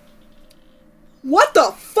 What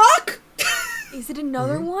the fuck? Is it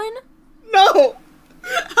another one? No!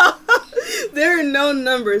 There are no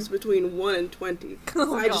numbers between 1 and 20.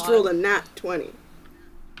 Oh, I just God. rolled a nat 20.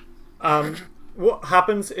 What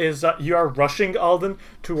happens is that you are rushing Alden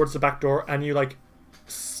towards the back door, and you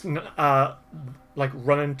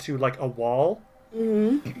run into like a wall.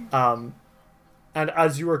 Mm-hmm. And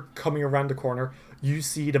as you are coming around the corner, you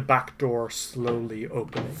see the back door slowly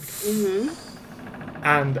opening. Mm-hmm.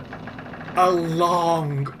 And a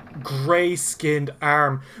long, grey-skinned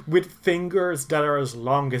arm with fingers that are as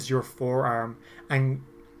long as your forearm and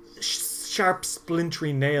sharp,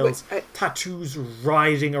 splintery nails, tattoos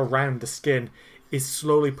riding around the skin, is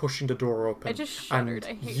slowly pushing the door open. I just shuddered.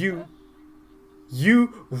 And I hate you, that.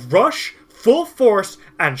 you rush full force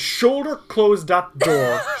and shoulder close that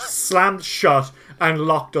door, slammed shut, and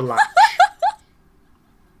lock the latch.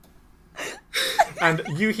 And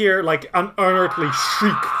you hear like an unearthly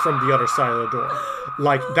shriek from the other side of the door.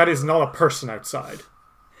 Like that is not a person outside.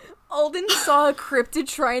 Alden saw a cryptid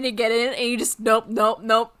trying to get in, and he just nope,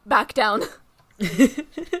 back down.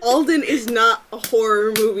 Alden is not a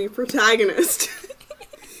horror movie protagonist.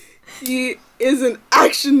 He is an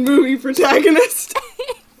action movie protagonist.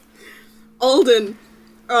 Alden,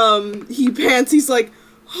 he pants, he's like,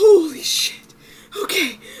 holy shit,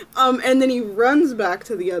 okay. And then he runs back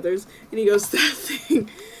to the others, and he goes, that thing,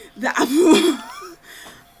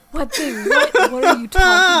 What thing? What are you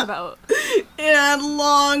talking about? It had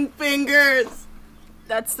long fingers.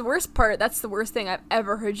 That's the worst part. That's the worst thing I've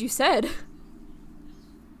ever heard you said.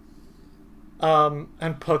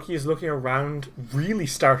 And Pucky is looking around, really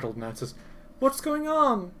startled now, and says, "What's going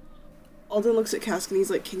on?" Alden looks at Cask and he's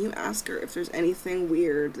like, can you ask her if there's anything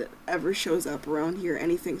weird that ever shows up around here?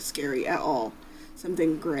 Anything scary at all?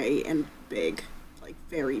 Something gray and big. Like,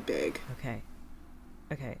 very big. Okay.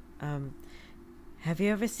 Have you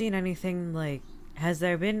ever seen anything like... Has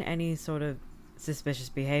there been any sort of suspicious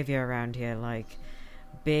behavior around here? Like,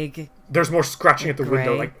 big... There's more scratching at the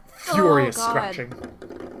window, Grey. like furious Oh, God. scratching.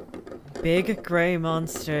 Big grey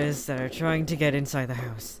monsters that are trying to get inside the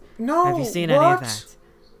house. No, Have you seen what? any of that?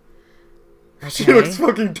 She looks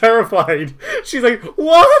fucking terrified. She's like,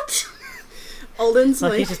 "What?" Alden's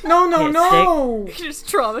Lucky, like, just No, no, here, no. You just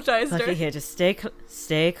traumatized Lucky, her. here, just stay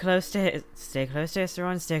close to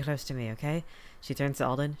Esteron, stay close to me, okay? She turns to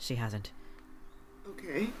Alden. She hasn't.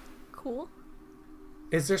 okay. Cool.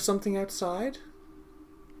 Is there something outside?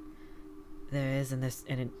 There is, and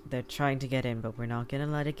they're trying to get in, but we're not gonna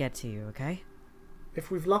let it get to you, okay?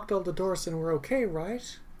 If we've locked all the doors, then we're okay,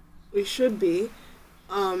 right? We should be.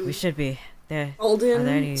 We should be. There. Alden Are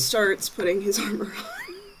there any... starts putting his armor on.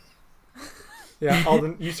 Yeah,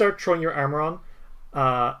 Alden, you start throwing your armor on,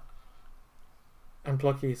 and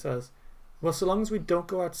Plucky says, "Well, so long as we don't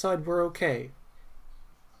go outside, we're okay."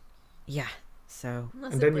 Yeah. So.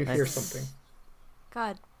 Unless And it then you breaks. hear something.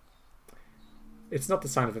 God. It's not the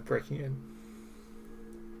sound of it breaking in.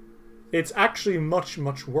 It's actually much,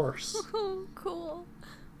 much worse. Oh, cool.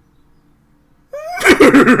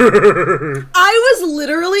 I was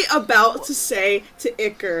literally about to say to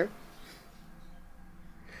Iker,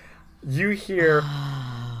 You hear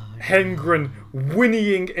Hengren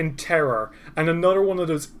whinnying in terror, and another one of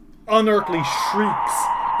those unearthly shrieks,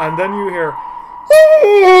 and then you hear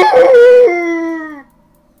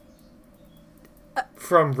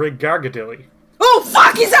from Rig Gargadilly. oh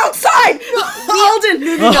fuck, he's outside! Alden!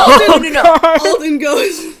 No. Alden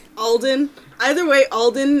goes. Alden. Either way,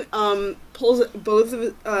 Alden pulls both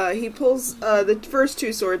of he pulls the first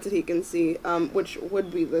two swords that he can see, which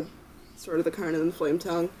would be the sword of the Karna and the Flame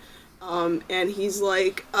Tongue. And he's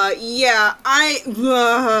like, yeah, I'm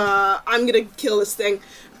gonna kill this thing.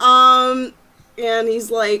 And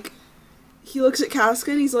he's like, he looks at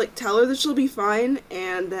Casca and he's like, tell her that she'll be fine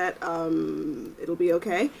and that it'll be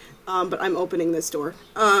okay. But I'm opening this door.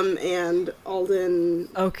 And Alden.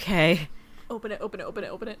 Okay. Open it.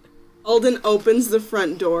 Alden opens the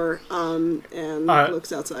front door, and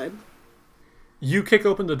looks outside. You kick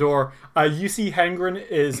open the door. You see Hengren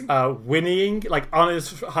is whinnying, like on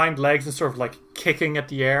his hind legs and sort of like kicking at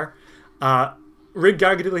the air. Rig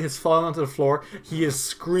Gargadilly has fallen onto the floor. He is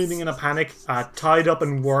screaming in a panic, tied up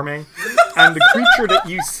and worming. And the creature that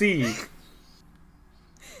you see,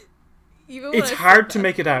 Even when it's I hard said to that,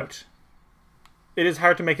 make it out. It is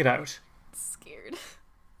hard to make it out. scared.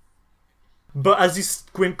 But as you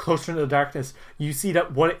squint closer into the darkness, you see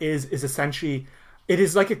that what it is essentially, it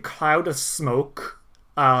is like a cloud of smoke,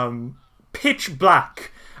 pitch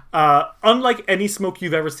black, unlike any smoke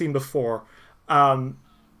you've ever seen before,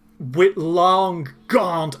 with long,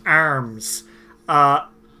 gaunt arms,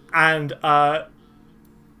 and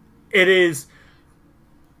it is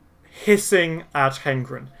hissing at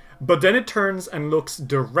Hengren. But then it turns and looks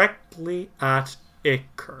directly at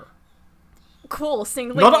Iker. Cool,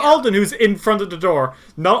 singling Not me at out. Alden, who's in front of the door.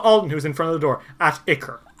 Not Alden, who's in front of the door. At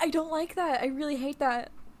Iker. I don't like that. I really hate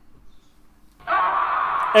that.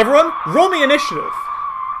 Everyone, roll me initiative.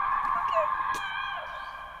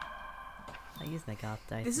 I use my goth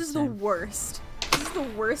dice. This is this the time. worst. This is the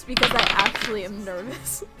worst because I actually am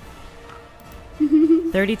nervous.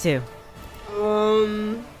 32.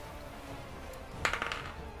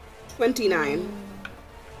 29.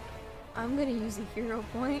 I'm gonna use a hero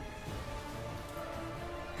point.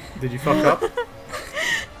 Did you fuck up?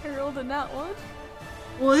 I rolled a nat one.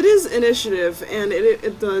 Well, it is initiative, and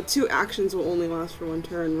the 2 actions will only last for 1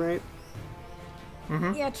 turn, right?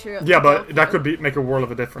 Yeah, true. Yeah, but Okay. that could make a world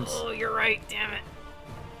of a difference. Oh, you're right. Damn it.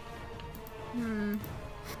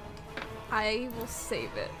 I will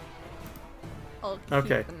save it. I'll keep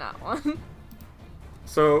Okay. the nat one.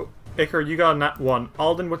 So, Iker, you got a nat 1.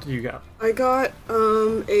 Alden, what did you get? I got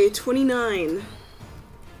a 29.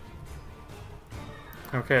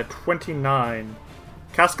 Okay, 29.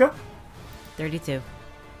 Casca? 32.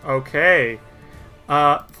 Okay.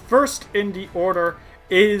 First in the order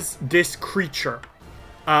is this creature.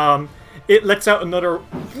 It lets out another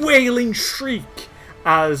wailing shriek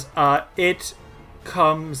as it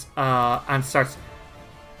comes and starts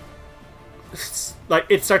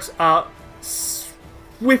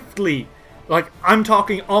swiftly, like I'm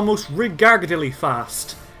talking almost regardedly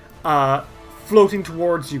fast, floating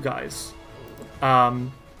towards you guys.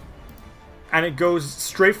 And it goes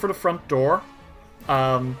straight for the front door.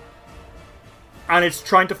 And it's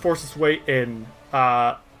trying to force its way in.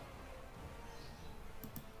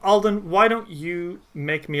 Alden, why don't you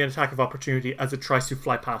make me an attack of opportunity as it tries to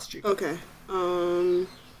fly past you? Okay.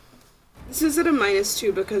 This is at a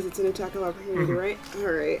 -2 because it's an attack of opportunity, right?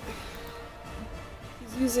 Alright.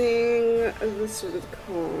 He's using this sort of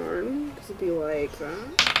card. Does it be like that?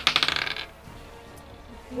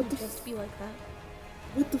 What the just be like that?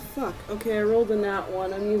 What the fuck? Okay, I rolled a nat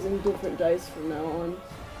 1. I'm using different dice from now on.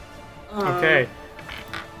 Okay.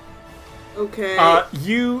 Okay.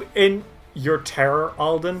 You, in your terror,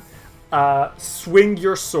 Alden, swing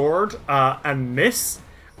your sword and miss,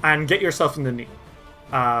 and get yourself in the knee.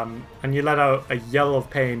 And you let out a yell of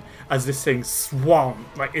pain as this thing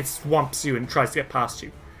swamps you and tries to get past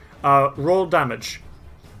you. Roll damage.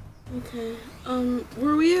 Okay.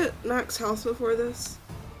 Were we at max health before this?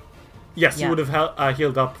 Yes, Yeah. you would have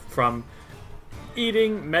healed up from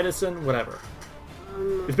eating, medicine, whatever.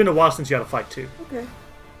 It's been a while since you had a fight, too. Okay.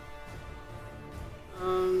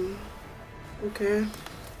 Okay.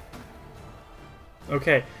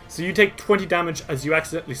 Okay, so you take 20 damage as you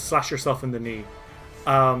accidentally slash yourself in the knee.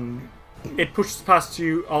 It pushes past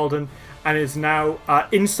you, Alden, and is now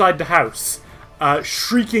inside the house,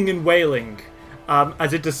 shrieking and wailing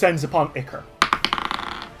as it descends upon Iker.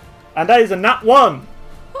 And that is a nat 1!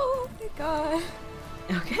 Oh my god.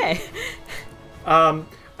 Okay.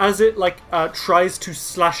 As it, tries to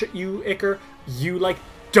slash at you, Iker, you,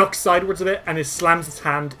 duck sideways of it, and it slams its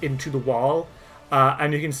hand into the wall.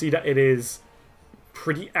 And you can see that it is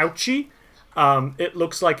pretty ouchy. It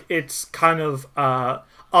looks like it's kind of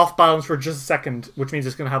off balance for just a second, which means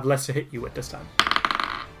it's going to have less to hit you with this time.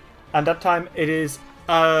 And that time it is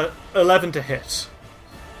 11 to hit.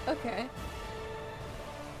 Okay.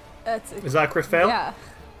 Is that a crit fail? Yeah.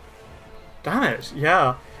 Damn it,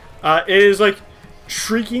 yeah. It is,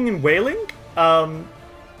 shrieking and wailing,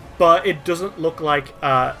 but it doesn't look like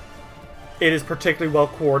it is particularly well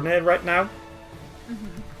coordinated right now.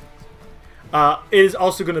 It is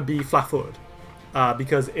also going to be flat-footed,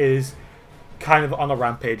 because it is kind of on a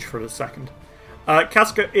rampage for the second.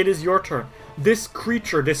 Casca, it is your turn. This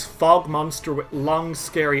creature, this fog monster with long,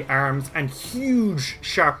 scary arms and huge,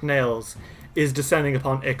 sharp nails, is descending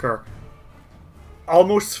upon Iker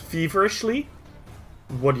almost feverishly.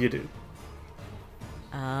 What do you do?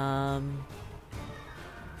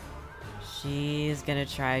 She's gonna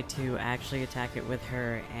try to actually attack it with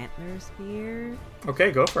her antler spear.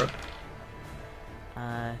 Okay, go for it.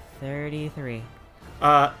 33.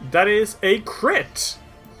 That is a crit.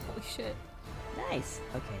 Holy shit. Nice.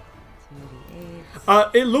 Okay.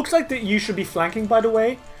 2d8. It looks like that you should be flanking, by the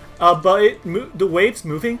way. But the way it's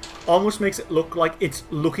moving almost makes it look like it's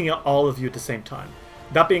looking at all of you at the same time.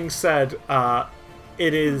 That being said,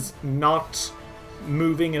 it is not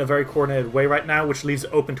moving in a very coordinated way right now, which leaves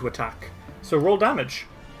it open to attack. So roll damage.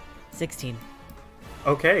 16.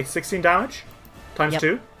 Okay, 16 damage times Yep.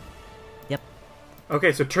 2. Yep.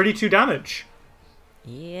 Okay, so 32 damage.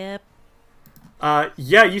 Yep.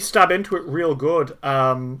 Yeah, you stab into it real good.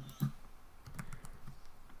 And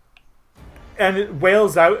it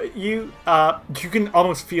wails out at you. You can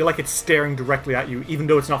almost feel like it's staring directly at you, even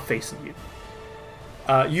though it's not facing you.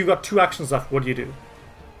 You've got 2 actions left. What do you do?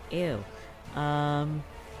 Ew.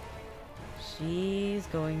 She's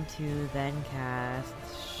going to then cast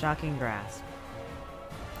Shocking Grasp.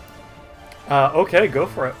 Okay, go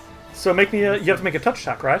for it. So make me. You have to make a touch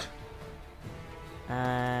attack, right?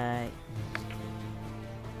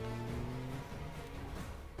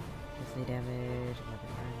 Damage.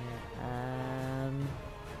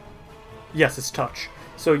 Yes, it's touch.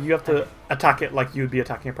 So you have to attack it like you would be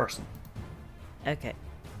attacking a person. Okay.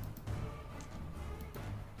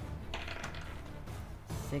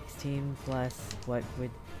 16 plus what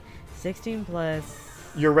would 16 plus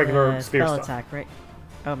Your regular spear spell stuff. attack, right?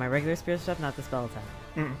 Oh, my regular spear stuff, not the spell attack.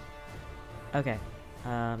 Mm. Okay.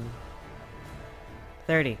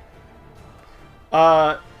 30.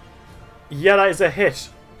 Yeah, that is a hit.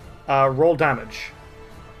 Roll damage.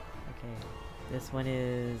 Okay. This one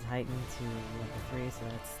is heightened to level 3, so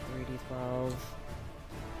that's 3d12. 12,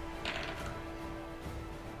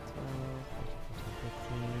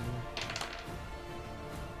 15,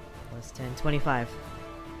 plus 10, 25.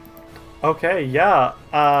 Okay, yeah.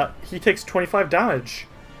 He takes 25 damage.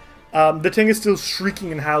 The thing is still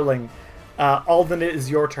shrieking and howling. Alden, it is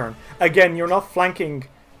your turn. Again, you're not flanking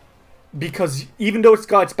because even though it's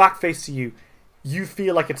got its back face to you, you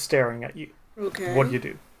feel like it's staring at you. Okay. What do you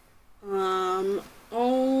do?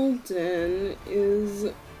 Alden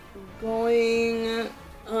is going.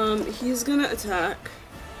 He's gonna attack.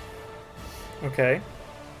 Okay.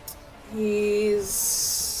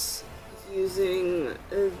 He's using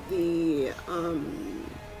the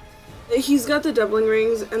He's got the doubling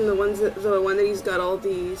rings, and the one that he's got all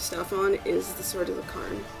the stuff on is the Sword of the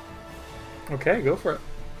Karn. Okay, go for it.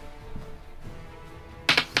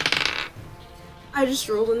 I just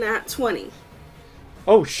rolled a nat 20.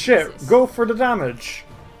 Oh shit! Jesus. Go for the damage.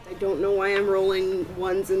 I don't know why I'm rolling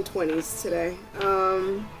 1s and 20s today.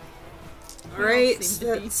 Alright, seem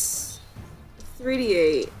so to be. that's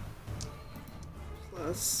 3d8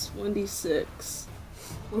 plus 1d6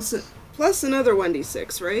 plus another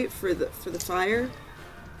 1d6, right? For the fire.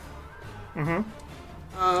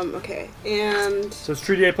 Mm-hmm. Okay, and So it's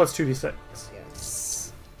 3d8 plus 2d6.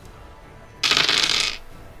 yes.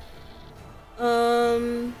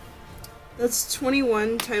 That's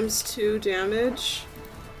 21 times 2 damage.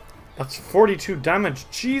 That's 42 damage.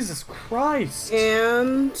 Jesus Christ!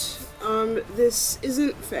 And this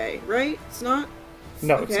isn't Fae, right? It's not?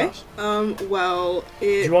 No, Okay. it's not. Well, Do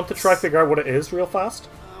you want to try figure out what it is real fast?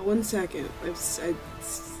 1 second.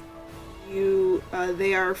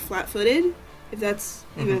 They are flat-footed, if that's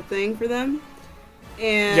even a thing for them.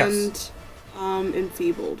 And Yes.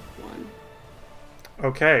 enfeebled 1.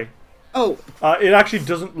 Okay. Oh, It actually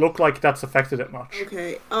doesn't look like that's affected it much.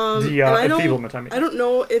 okay. The and enfeeblement, I mean. I don't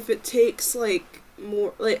know if it takes like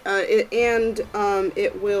more it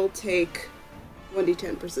will take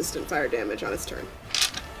 1d10 persistent fire damage on its turn.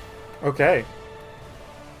 Okay.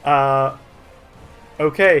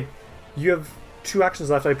 Okay. You have 2 actions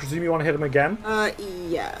left. I presume you want to hit him again?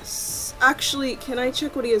 Yes. Actually, can I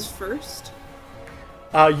check what he is first?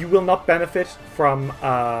 You will not benefit from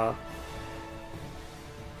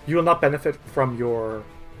your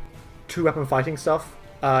 2-weapon fighting stuff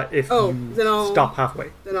if you then I'll- stop halfway.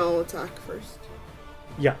 Then I'll attack first.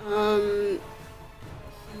 Yeah.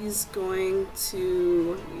 He's going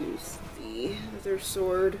to use the other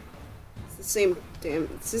sword. It's the same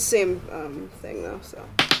It's the same thing though. So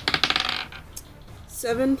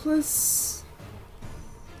 7 plus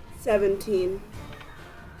 17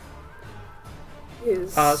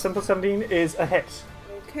 is 7 plus 17 is a hit.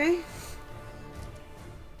 okay.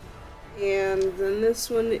 And then this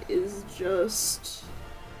one is just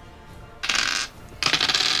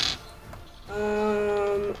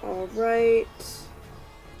alright.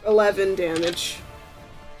 11 damage.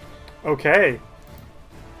 Okay.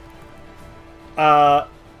 And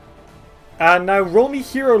now roll me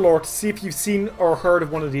hero lore to see if you've seen or heard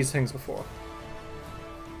of one of these things before.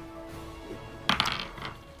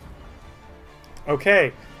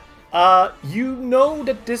 Okay. You know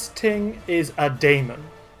that this thing is a daemon.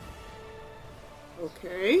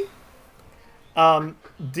 Okay.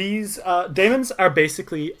 These daemons are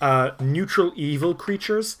basically neutral evil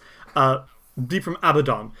creatures, deep from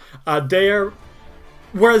Abaddon. They are,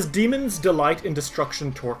 whereas demons delight in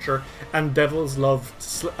destruction, torture, and devils love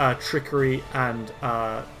trickery and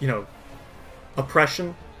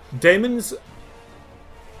oppression. Daemons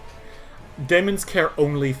care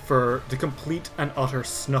only for the complete and utter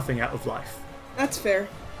snuffing out of life. That's fair.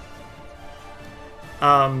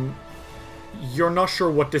 You're not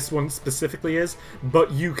sure what this one specifically is,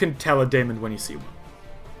 but you can tell a daemon when you see one.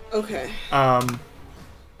 Okay.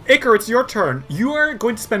 Iker, it's your turn. You are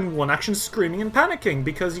going to spend 1 action screaming and panicking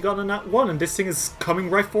because you got a nat 1 and this thing is coming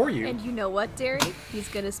right for you. And you know what, Derry? He's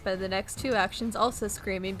gonna spend the next 2 actions also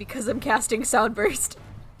screaming because I'm casting Soundburst.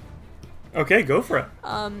 Okay, go for it.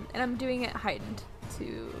 And I'm doing it heightened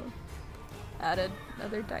to add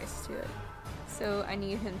another dice to it. So I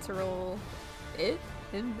need him to roll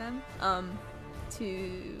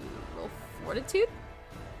to roll Fortitude.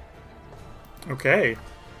 Okay.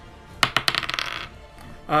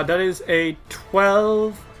 That is a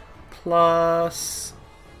 12 plus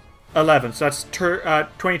 11, so that's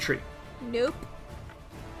 23. Nope.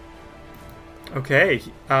 Okay,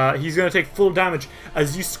 he's going to take full damage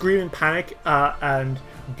as you scream in panic and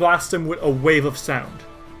blast him with a wave of sound.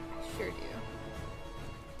 Sure do.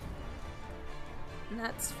 And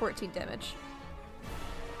that's 14 damage.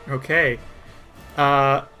 Okay.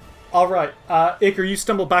 Alright, Iker, you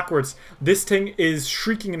stumble backwards. This thing is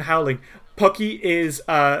shrieking and howling. Pucky is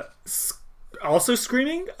also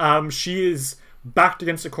screaming. She is backed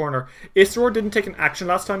against a corner. Isror didn't take an action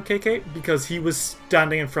last time, KK, because he was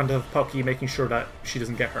standing in front of Pucky, making sure that she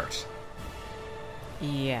doesn't get hurt.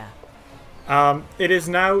 Yeah. It is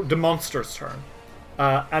now the monster's turn.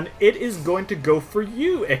 And it is going to go for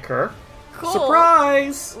you, Iker. Cool.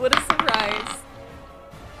 Surprise! What a surprise.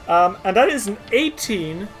 And that is an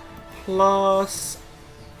 18 plus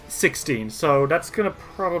 16. So that's going to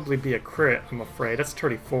probably be a crit, I'm afraid. That's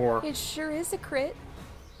 34. It sure is a crit.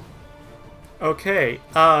 Okay,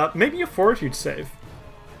 maybe a fortitude save.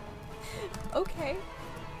 Okay.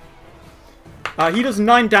 He does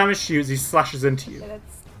 9 damage to you as he slashes into you. Yeah,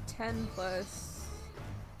 that's 10 plus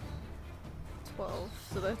 12,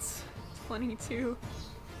 so that's 22.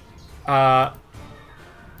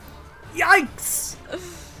 Yikes!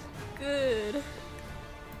 Good.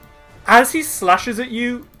 As he slashes at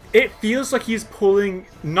you, it feels like he's pulling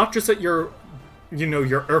not just at your,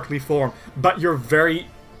 your earthly form, but your very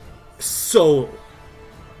soul.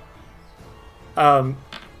 And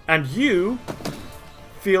you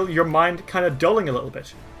feel your mind kind of dulling a little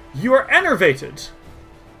bit. You are enervated.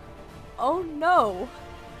 Oh no.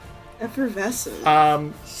 Effervescent.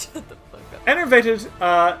 Shut the fuck up. Enervated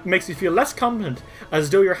makes you feel less confident, as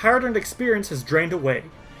though your hard-earned experience has drained away.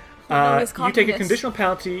 You take a conditional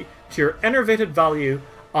penalty to your enervated value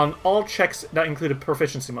on all checks that include a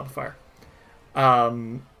proficiency modifier.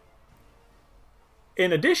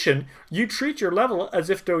 In addition, you treat your level as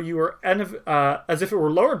if though you were as if it were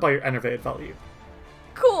lowered by your enervated value.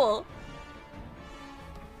 Cool.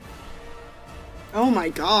 Oh my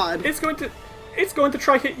god. It's going to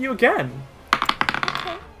try hit you again.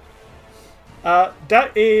 Okay.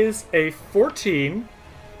 That is a 14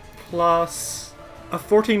 plus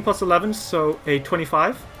 11, so a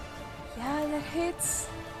 25. Yeah, that hits.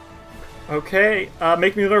 Okay,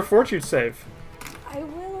 make me another fortitude save. I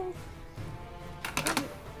will.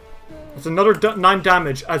 It's another 9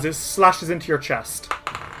 damage as it slashes into your chest.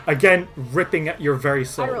 Again, ripping at your very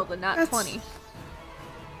soul. I rolled a nat 20.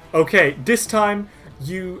 Okay, this time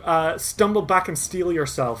you stumble back and steel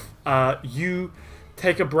yourself. You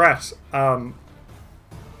take a breath.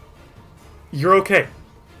 You're okay.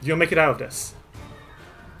 You'll make it out of this.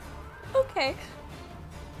 Okay.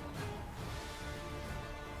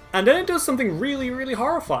 And then it does something really, really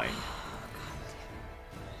horrifying.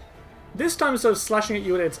 This time, instead of slashing at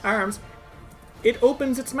you with its arms, it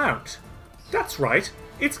opens its mouth. That's right,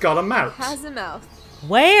 it's got a mouth. Has a mouth.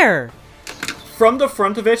 Where? From the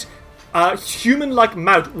front of it, a human-like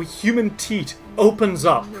mouth with human teeth opens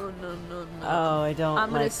up. No. Oh, I don't I'm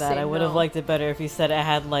gonna like that. say I would have no. liked it better if you said it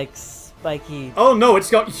had, like, spiky Oh no, it's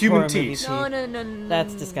got human horror movie teeth. teeth.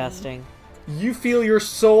 That's disgusting. You feel your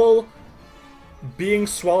soul being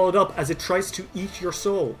swallowed up as it tries to eat your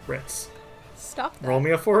soul, Ritz. Stop that. Roll me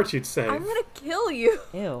a fortitude save. I'm gonna kill you.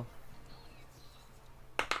 Ew.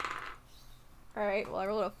 Alright, well I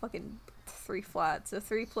rolled a fucking 3 flat, so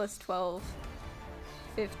 3 plus 12,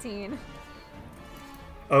 15.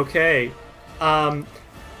 Okay.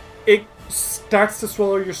 It starts to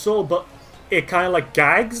swallow your soul, but it kind of like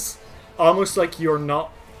gags, almost like you're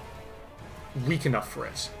not weak enough for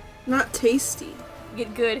it. Not tasty.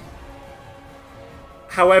 Get good.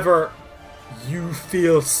 However, you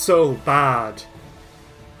feel so bad.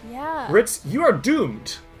 Yeah. Ritz, you are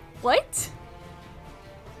doomed. What?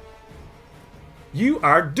 You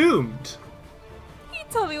are doomed. Can you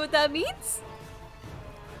tell me what that means?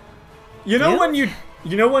 You know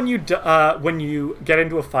Yeah? when you get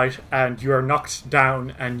into a fight and you are knocked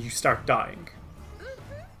down and you start dying.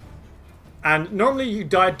 And normally you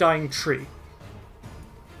die a dying tree.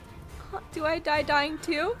 Do I die dying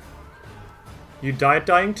too? You die at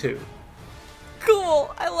dying too.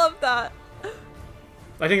 Cool. I love that.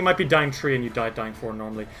 I think it might be dying 3 and you die at dying 4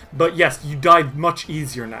 normally. But yes, you die much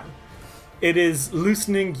easier now. It is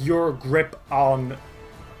loosening your grip on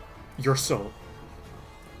your soul.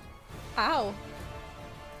 Ow.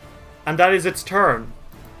 And that is its turn.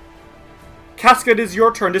 Casca, it is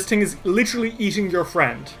your turn. This thing is literally eating your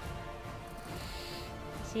friend.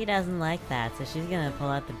 She doesn't like that, so she's gonna pull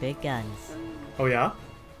out the big guns. Oh yeah?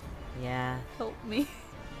 Yeah. Help me.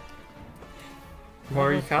 What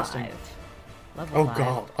are you Level casting? 5. Level Oh 5.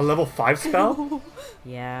 god, a level 5 spell?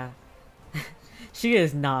 Yeah. She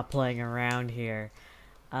is not playing around here.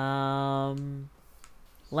 Lightning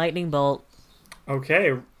bolt.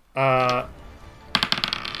 Okay.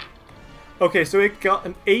 Okay, so it got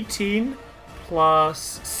an 18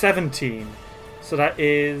 plus 17. So that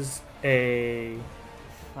is a...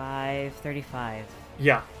 535.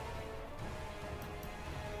 Yeah.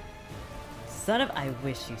 Son of... I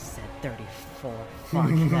wish you said 34. Fuck,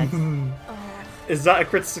 that's... Is that a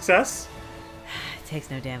crit success? It takes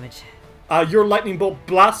no damage. Your lightning bolt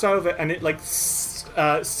blasts out of it, and it like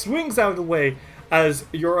swings out of the way as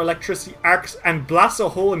your electricity arcs and blasts a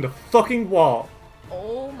hole in the fucking wall.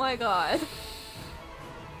 Oh my god.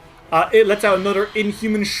 It lets out another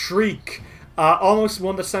inhuman shriek, almost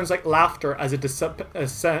one that sounds like laughter as it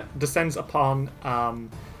descends upon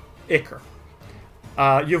Iker.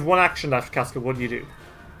 You have one action left, Casca. What do you do?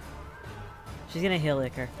 She's gonna heal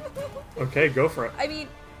Iker. Okay, go for it. I mean,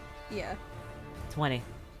 yeah. 20.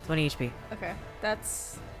 20 HP. Okay.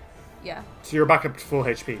 That's, yeah, So you're back up to full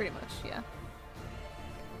HP. pretty much,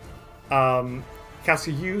 yeah.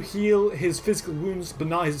 Casca, you heal his physical wounds, but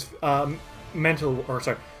not his mental, or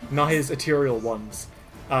sorry, not his ethereal ones.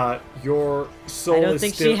 Your soul I don't is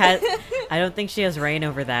think still... she has... I don't think she has reign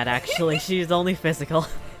over that, actually. She's only physical.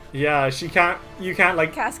 Yeah, she can't. You can't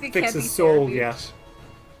like Casca fix can't his be soul therapy. yet.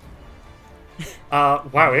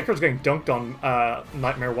 Wow, Icar's getting dunked on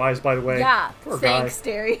Nightmare Wise, by the way. Yeah, Poor thanks,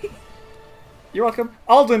 guy. Derry. You're welcome.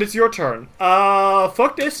 Alden, it's your turn.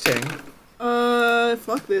 Fuck this thing.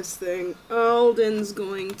 Fuck this thing. Alden's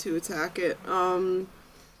going to attack it.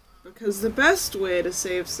 Because the best way to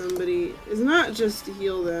save somebody is not just to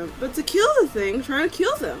heal them, but to kill the thing trying to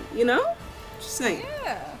kill them, you know? Just saying.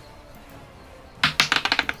 Yeah.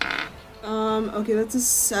 Okay, that's a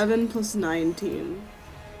 7 plus 19.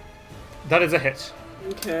 That is a hit.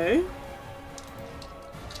 Okay.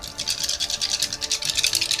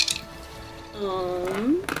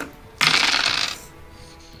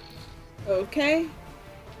 Okay.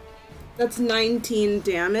 That's 19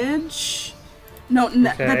 damage. No,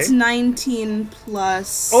 Okay. that's 19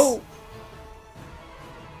 plus... Oh,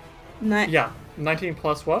 Ni- yeah. 19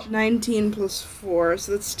 plus what? 19 plus 4,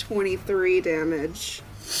 so that's 23 damage.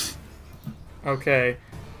 Okay.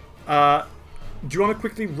 Do you want to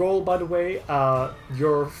quickly roll, by the way,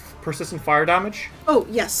 your persistent fire damage? Oh,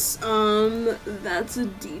 yes. That's a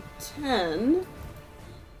d10.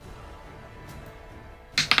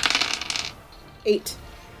 8.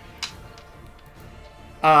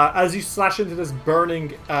 As you slash into this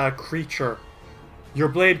burning creature, your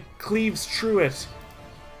blade cleaves through it,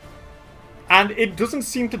 and it doesn't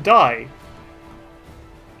seem to die.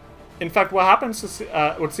 In fact,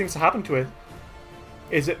 what seems to happen to it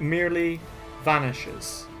is it merely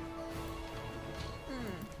vanishes.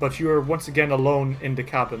 But you are once again alone in the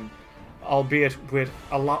cabin, albeit with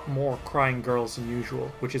a lot more crying girls than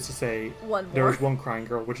usual, which is to say, One there more. is one crying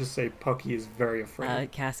girl, which is to say Pucky is very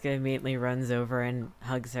afraid. Casca immediately runs over and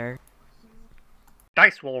hugs her.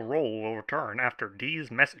 Dice will roll will return after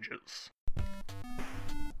these messages.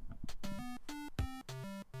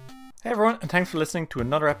 Hey everyone, and thanks for listening to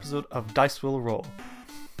another episode of Dice Will Roll.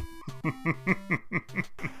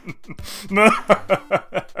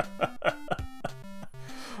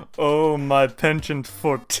 Oh, my penchant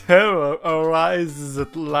for terror arises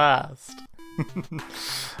at last.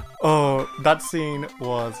 Oh, that scene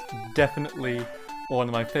was definitely one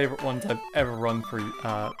of my favorite ones I've ever run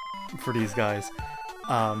for these guys.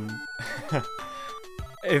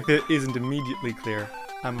 If it isn't immediately clear,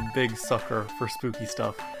 I'm a big sucker for spooky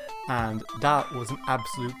stuff, and that was an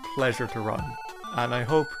absolute pleasure to run. And I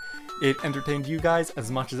hope it entertained you guys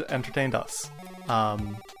as much as it entertained us.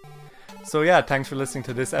 So yeah, thanks for listening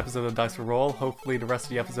to this episode of Dice for Roll. Hopefully the rest of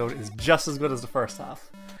the episode is just as good as the first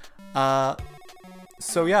half.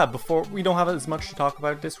 So yeah, we don't have as much to talk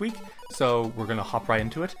about this week, so we're gonna hop right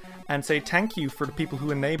into it and say thank you for the people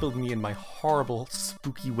who enabled me in my horrible,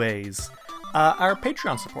 spooky ways. Our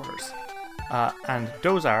Patreon supporters. And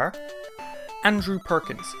those are Andrew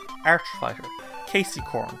Perkins, Archfighter, Casey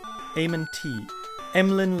Korn, Eamon T,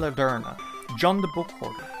 Emlyn Laderna, John the Book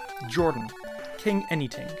Hoarder, Jordan, King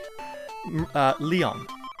Anything, Leon,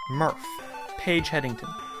 Murph, Paige Headington,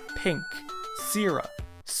 Pink, Sierra,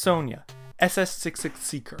 Sonia, SS66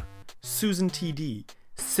 Seeker, Susan TD,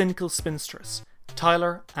 Cynical Spinstress,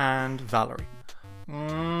 Tyler, and Valerie.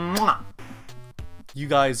 Mwah! You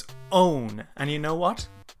guys own, and you know what?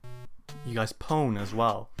 You guys pwn as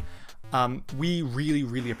well. We really,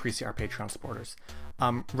 really appreciate our Patreon supporters.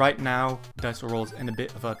 Right now, Dice Will Roll is in a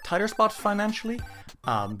bit of a tighter spot financially,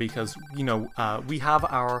 because, we have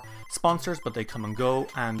our sponsors, but they come and go,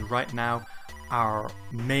 and right now, our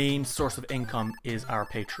main source of income is our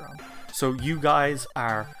Patreon. So you guys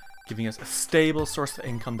are giving us a stable source of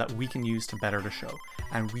income that we can use to better the show.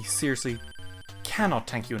 And we seriously cannot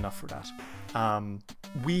thank you enough for that.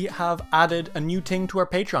 We have added a new thing to our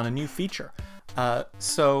Patreon, a new feature.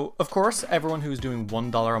 So, of course, everyone who's doing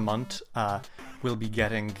 $1 a month will be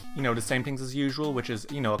getting, the same things as usual, which is,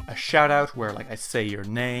 a shout out where, like, I say your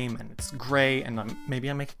name and it's great, and maybe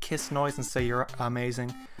I make a kiss noise and say you're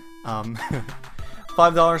amazing.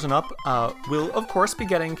 $5 and up will, of course, be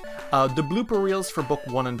getting the blooper reels for book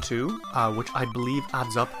 1 and 2, which I believe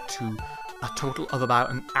adds up to a total of about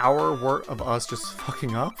an hour worth of us just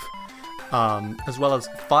fucking up, as well as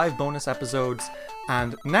 5 bonus episodes,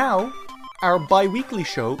 and now our bi-weekly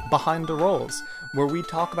show, Behind the Rolls, where we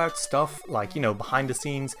talk about stuff like, behind the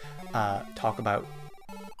scenes, talk about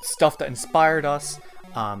stuff that inspired us.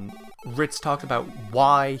 Ritz talked about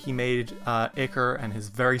why he made Iker and his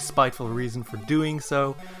very spiteful reason for doing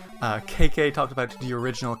so. KK talked about the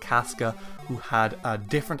original Casca, who had a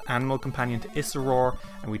different animal companion to Isseror,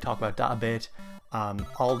 and we talked about that a bit.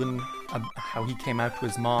 Alden, how he came out to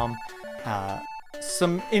his mom.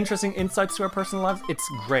 Some interesting insights to our personal lives. It's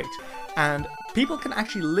great. And people can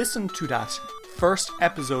actually listen to that first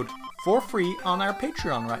episode for free on our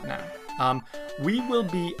Patreon right now. We will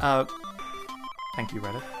be... thank you,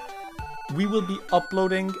 Reddit. We will be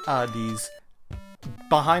uploading these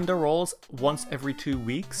Behind the Rolls once every 2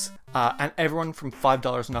 weeks, and everyone from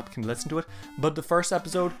 $5 and up can listen to it. But the first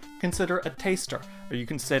episode, consider a taster. Are you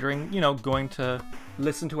considering, going to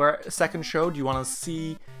listen to our second show? Do you want to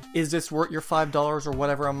see, is this worth your $5 or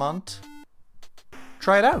whatever a month?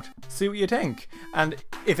 Try it out. See what you think. And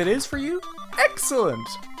if it is for you, excellent!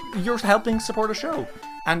 You're helping support a show.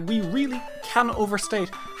 And we really can overstate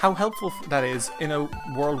how helpful that is in a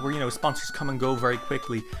world where, sponsors come and go very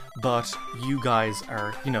quickly, but you guys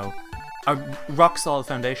are, a rock solid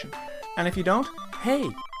foundation. And if you don't, hey,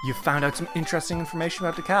 you found out some interesting information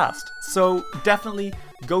about the cast. So definitely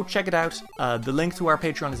go check it out. The link to our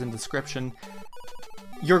Patreon is in the description.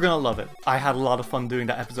 You're gonna love it. I had a lot of fun doing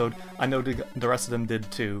that episode. I know the rest of them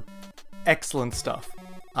did too. Excellent stuff.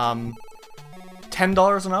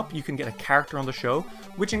 $10 and up, you can get a character on the show,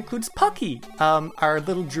 which includes Pucky, our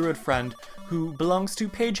little druid friend who belongs to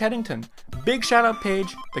Paige Headington. Big shout out,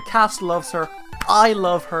 Paige. The cast loves her. I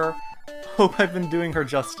love her. Hope I've been doing her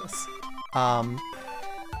justice.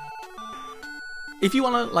 If you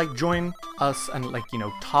want to join us and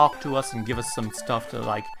talk to us and give us some stuff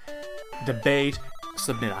to debate,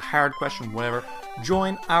 submit a hard question, whatever,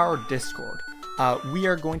 join our Discord. We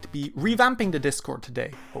are going to be revamping the Discord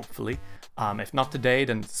today, hopefully. If not today,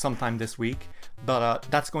 then sometime this week. But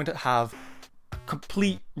that's going to have a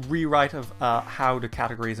complete rewrite of how the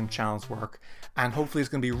categories and channels work. And hopefully it's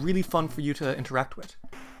going to be really fun for you to interact with.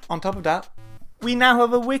 On top of that, we now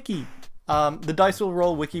have a wiki. The Dice Will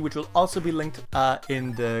Roll wiki, which will also be linked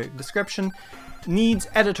in the description, needs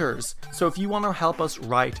editors. So if you want to help us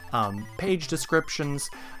write page descriptions,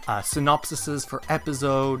 synopsises for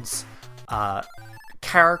episodes,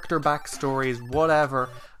 character backstories, whatever,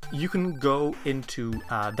 you can go into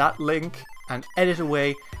that link and edit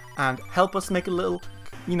away and help us make a little,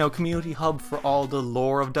 community hub for all the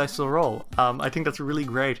lore of Dice Will Roll. I think that's really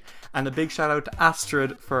great. And a big shout out to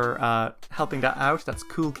Astrid for helping that out. That's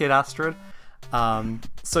Cool Kid Astrid.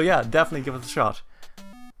 So yeah, definitely give it a shot.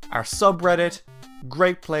 Our subreddit,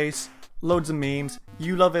 great place, loads of memes.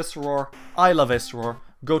 You love Isseror, I love Isseror.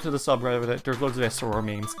 Go to the subreddit, there's loads of Isseror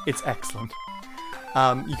memes. It's excellent.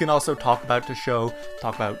 You can also talk about the show,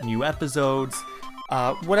 talk about new episodes,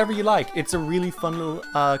 whatever you like. It's a really fun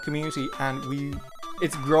little community, and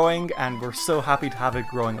it's growing, and we're so happy to have it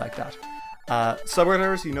growing like that.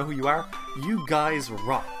 Subredditors, you know who you are. You guys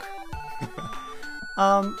rock.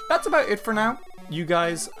 That's about it for now. You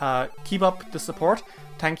guys keep up the support.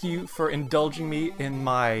 Thank you for indulging me in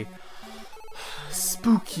my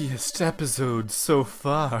spookiest episode so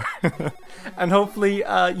far. And hopefully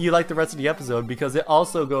you like the rest of the episode, because it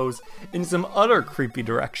also goes in some other creepy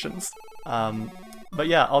directions. But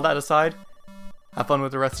yeah, all that aside, have fun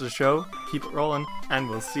with the rest of the show, keep it rolling, and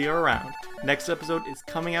we'll see you around. Next episode is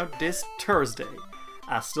coming out this Thursday.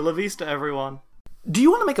 Hasta la vista, everyone. Do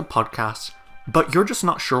you want to make a podcast, but you're just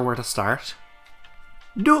not sure where to start?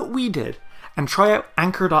 Do what we did and try out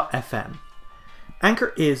Anchor.fm.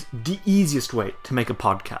 Anchor is the easiest way to make a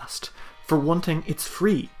podcast. For one thing, it's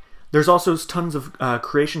free. There's also tons of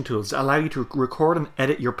creation tools that allow you to record and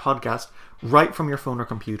edit your podcast right from your phone or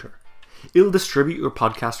computer. It'll distribute your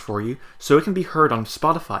podcast for you so it can be heard on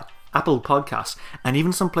Spotify, Apple Podcasts, and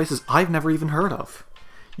even some places I've never even heard of.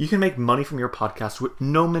 You can make money from your podcast with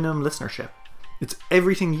no minimum listenership. It's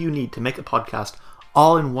everything you need to make a podcast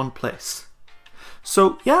all in one place.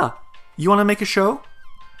 So yeah, you want to make a show?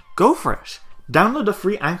 Go for it. Download the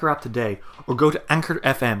free Anchor app today or go to Anchor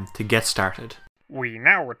FM to get started. We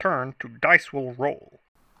now return to Dice Will Roll.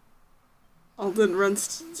 Alden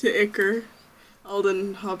runs to Iker.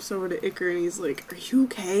 Alden hops over to Iker and he's like, "Are you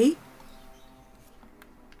okay?"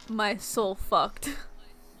 My soul fucked.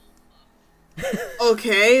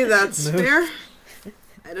 Okay, that's fair.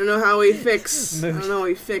 I don't know how we fix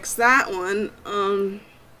that one.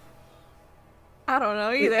 I don't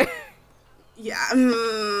know either. Yeah,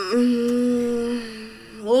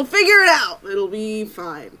 we'll figure it out. It'll be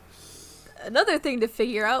fine. Another thing to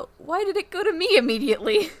figure out, why did it go to me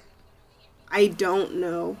immediately? I don't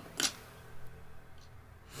know.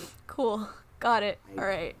 Cool. Got it.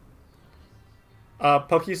 Alright.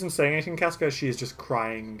 Pokey isn't saying anything, Casca. She is just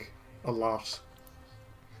crying a lot.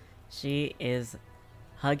 She is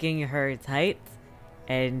hugging her tight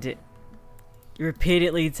and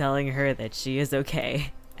repeatedly telling her that she is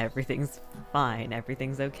okay. Everything's fine.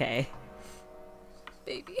 Everything's okay.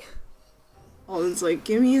 Baby. Alden's like,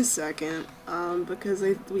 "Give me a second, because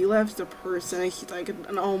we left a person, like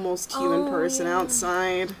an almost human person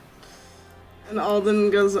outside." And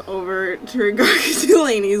Alden goes over to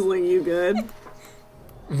Gargadilly and he's like, "You good?"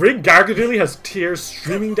 Rig Gargadilly has tears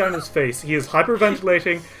streaming down his face. He is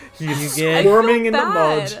hyperventilating. He is squirming in the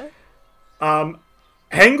mud.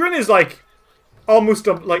 Hengren is like almost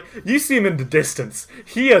like, you see him in the distance.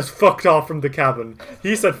 He has fucked off from the cabin.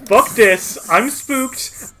 He said, "Fuck this. I'm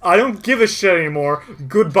spooked. I don't give a shit anymore.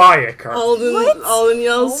 Goodbye, Iker." Alden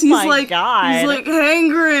yells. Oh he's my like, God. He's like,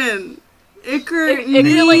 "Hengren, Iker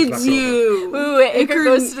Iker, needs you." Wait, Iker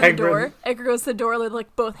goes to the Hengren. door. Iker goes to the door with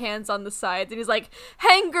like both hands on the sides, and he's like,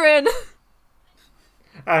 "Hengren!"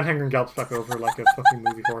 And Hengren gallops back over like a fucking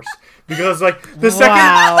movie horse. Because like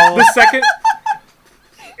Wow.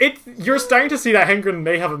 you're starting to see that Hengren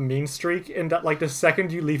may have a mean streak in that like the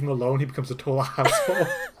second you leave him alone, he becomes a total asshole.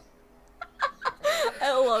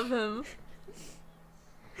 I love him.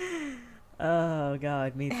 Oh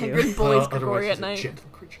god, me too. Hengren bullies Otherwise Grigori he's at a night. gentle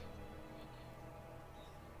creature.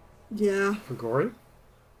 Yeah. Grigori?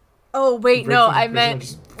 Oh wait, no, I Originally meant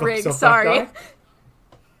just fucks Rig. up that Sorry. guy?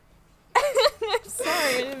 I'm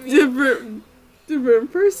sorry. I didn't mean...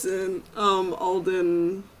 Different person.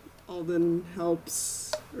 Alden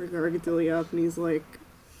helps Gargadilly up and he's like,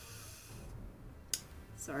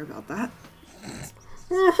 "Sorry about that."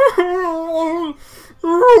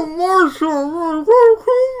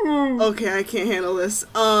 Okay, I can't handle this.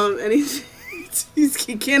 And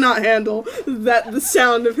he cannot handle the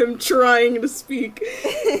sound of him trying to speak,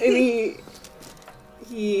 and he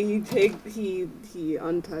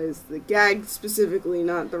unties the gag specifically,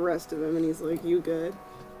 not the rest of him, and he's like, "You good?"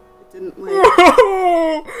 It didn't like.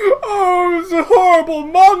 Oh, it was a horrible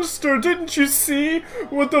monster, didn't you see?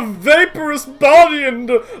 With a vaporous body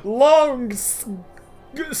and long,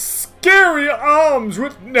 scary arms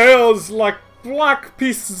with nails like black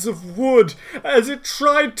pieces of wood. As it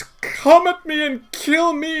tried to come at me and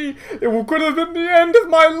kill me, it could have been the end of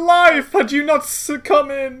my life had you not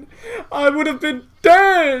come in. I would have been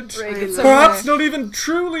dead. Rig, it's Perhaps okay. not even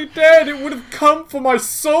truly dead. It would have come for my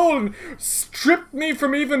soul and stripped me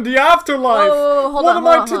from even the afterlife. Oh, hold What on, am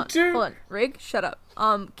I hold to on. do? Hold on. Rig, shut up.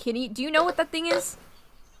 Kitty, do you know what that thing is?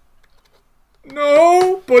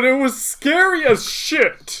 No, but it was scary as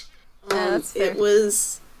shit. Yeah, that's fair. It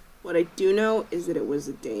was. What I do know is that it was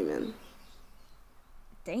a daemon.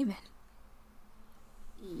 Damon.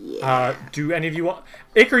 Yeah. Do any of you want...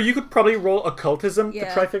 Iker, you could probably roll occultism to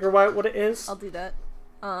Yeah. try to figure out what it is. I'll do that.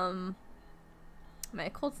 My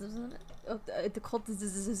occultism, the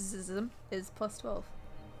occultism is plus 12.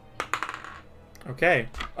 Okay.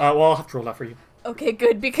 Well, I'll have to roll that for you. Okay,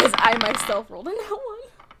 good, because I myself rolled in that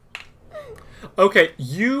one. Okay,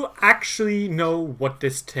 you actually know what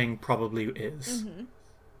this thing probably is. Mm-hmm.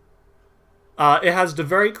 It has the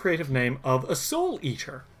very creative name of a soul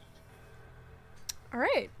eater.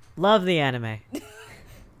 Alright. Love the anime.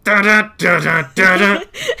 Da-da-da-da-da-da.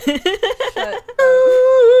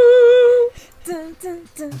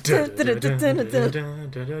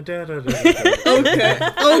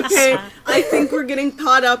 Okay. I think we're getting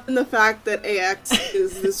caught up in the fact that AX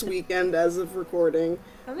is this weekend as of recording.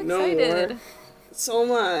 I'm No excited. more. So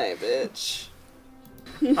am I, bitch.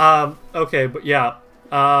 Okay, but yeah.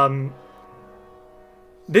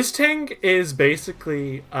 This thing is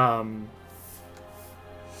basically,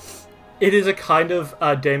 it is a kind of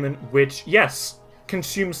daemon which, yes,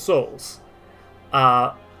 consumes souls.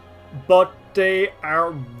 But they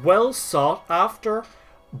are well sought after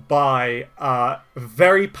by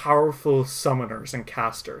very powerful summoners and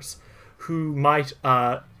casters who might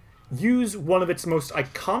use one of its most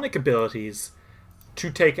iconic abilities to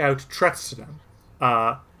take out threats to them.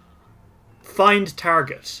 Find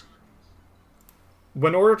target.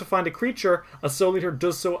 When ordered to find a creature, a Soul Eater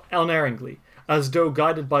does so unerringly, as though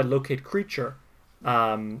guided by locate creature.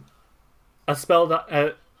 A spell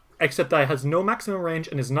that, except that it has no maximum range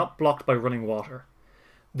and is not blocked by running water.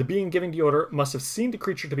 The being giving the order must have seen the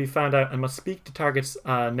creature to be found out and must speak the target's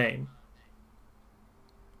name.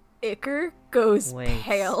 Iker goes Wait.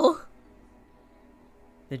 pale.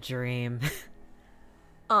 The dream.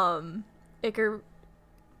 Iker,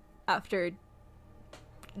 after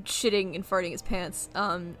shitting and farting his pants,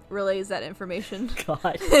 relays that information.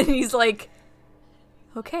 God. And he's like,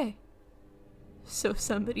 okay, so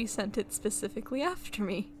somebody sent it specifically after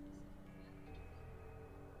me.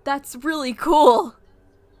 That's really cool.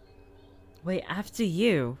 Wait, after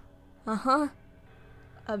you? Uh-huh.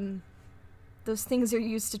 Those things are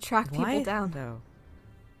used to track people Why, down. though?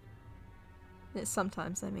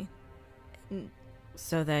 Sometimes, I mean.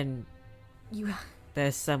 So then, You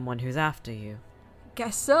there's someone who's after you.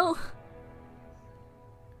 guess so?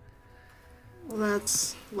 Well,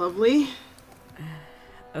 that's lovely.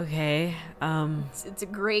 Okay, It's a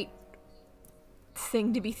great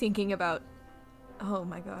thing to be thinking about. Oh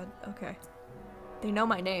my god, okay. They know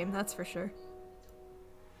my name, that's for sure.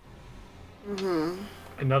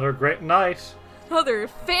 Another great night. Another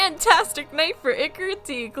fantastic night for Iker and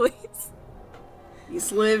Teocles.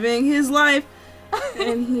 He's living his life,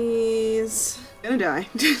 and he's gonna die.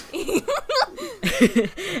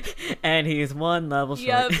 and he's one level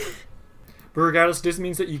short. Yep. But regardless, this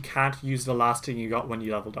means that you can't use the last thing you got when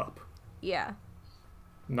you leveled up. Yeah,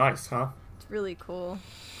 Nice, huh? it's really cool.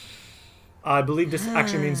 I believe this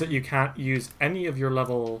actually means that you can't use any of your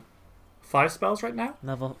level 5 spells right now.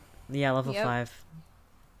 level Yep. 5.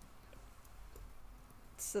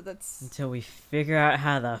 So that's... Until we figure out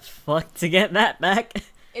how the fuck to get that back.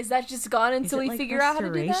 Is that just gone Is until it we like figure out how to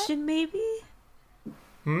do that? restoration, maybe?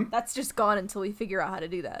 That's just gone until we figure out how to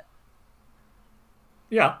do that.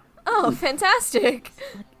 Hmm. Yeah. Oh, fantastic!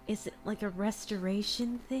 Is it like a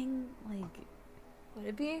restoration thing? Like, Would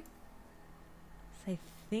it be? I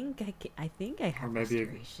think I have Or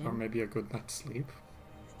restoration. maybe a good night's sleep.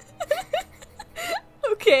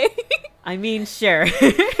 Okay. I mean, sure.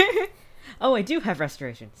 Oh, I do have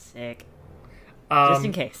restoration. Sick. Just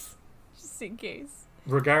in case. Just in case.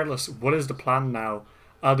 Regardless, what is the plan now?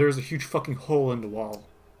 There's a huge fucking hole in the wall.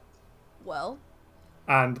 Well,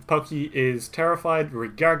 And Pokey is terrified,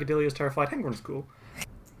 Gargadilly is terrified, Hengrin's cool.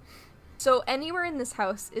 so anywhere in this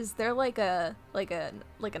house, is there like an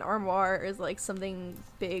armoire, or is like something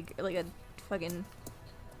big, like a fucking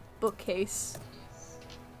bookcase?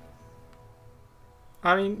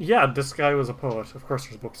 I mean, yeah, this guy was a poet. Of course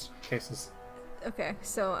there's bookcases. Okay,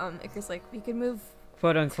 so Iker's like, we could move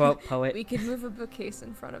Quote unquote poet. a bookcase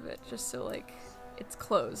in front of it, just so like it's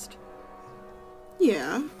closed.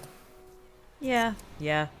 Yeah. Yeah.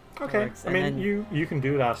 Okay, Works. I And mean, then- you can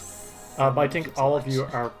do that. But I think all of you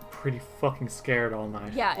are pretty fucking scared all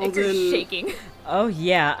night. Yeah, Well, Iker's then- shaking. Oh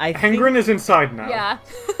yeah, I think Hengrin is inside now. Yeah.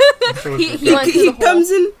 So He it's went through He the hole. comes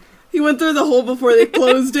in. He went through the hole before they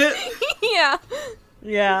closed it. Yeah.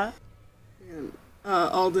 yeah.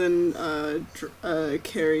 Alden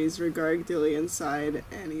carries Regargdilly inside,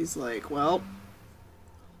 and he's like, "Well,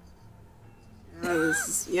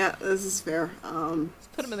 this is fair."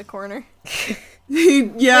 Just put him in the corner.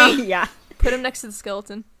 Yeah. Yeah. Put him next to the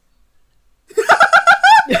skeleton.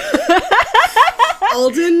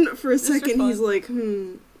 Alden, for a for second, fun. he's like,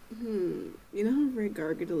 You know how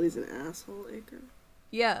Regargdilly's an asshole, Iker?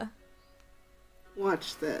 Yeah.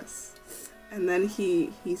 Watch this." And then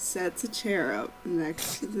he sets a chair up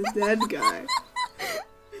next to the dead guy.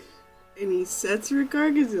 And he sets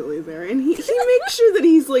Regargdilly there, and he makes sure that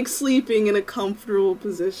he's like sleeping in a comfortable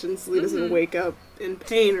position so he doesn't wake up in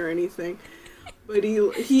pain or anything. But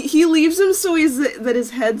he leaves him so that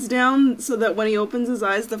his head's down, so that when he opens his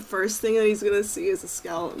eyes, the first thing that he's gonna see is a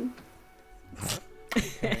skeleton.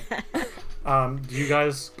 Do you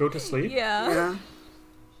guys go to sleep? Yeah. Yeah.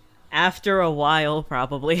 After a while,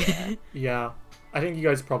 probably. Yeah. I think you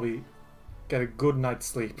guys probably get a good night's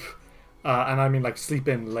sleep. And I mean, like, sleep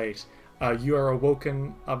in late. You are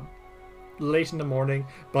awoken late in the morning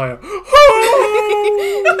by a...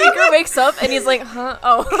 Iker wakes up and he's like, huh?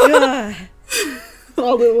 Oh.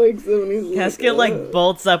 Alden wakes up and he's Casket like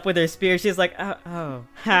bolts up with her spear. She's like, oh,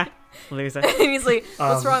 ha, loser. And he's like,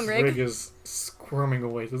 what's wrong, Rick? Rig is squirming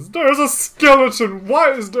away. Says, "There's a skeleton!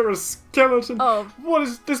 Why is there a skeleton? Oh. What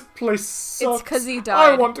is this place sucks. It's 'cause he I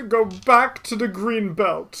died. want to go back to the green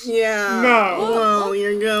belt." Yeah. No. Well,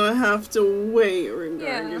 you're gonna have to wait,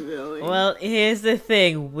 regardless. Well, here's the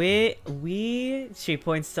thing. She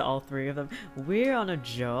points to all three of them. We're on a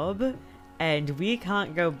job, and we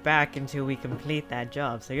can't go back until we complete that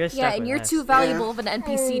job. So you're stuck Yeah, with and you're us. too valuable of an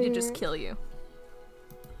NPC to just kill you.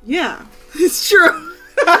 Yeah, it's true.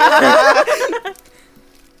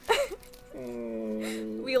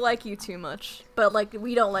 We like you too much. But, like,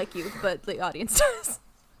 we don't like you, but the audience does.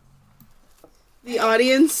 The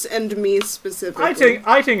audience and me specifically.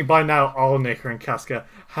 I think by now Allnaker and Casca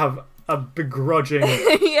have a begrudging.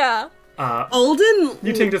 Yeah. Alden.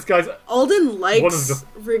 You think this guy's Alden one of likes the-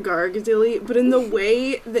 Regargadilly, but in the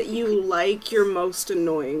way that you like your most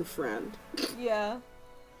annoying friend. Yeah.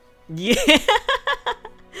 Yeah.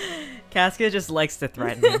 Casca just likes to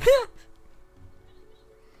threaten him.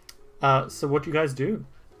 So what do you guys do?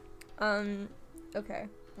 Okay.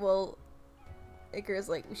 Well, Icar's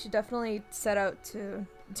like, we should definitely set out to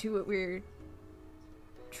do what we're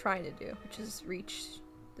trying to do, which is reach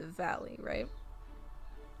the valley, right?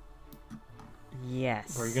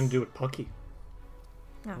 Yes. What are you gonna do with Pucky?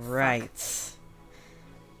 Oh, fuck. Right.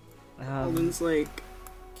 Alden's like,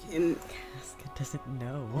 can Casca doesn't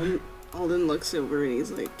know. Alden looks over and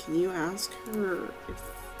he's like, can you ask her if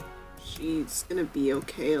she's gonna be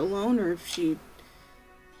okay alone, or if she,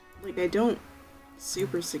 like, I don't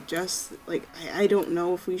super suggest, like, I don't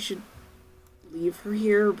know if we should leave her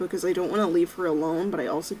here, because I don't want to leave her alone, but I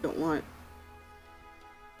also don't want,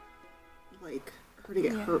 like, her to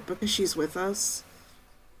get hurt because she's with us.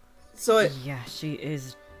 So Yeah, she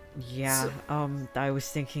is. Yeah. I was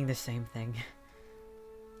thinking the same thing.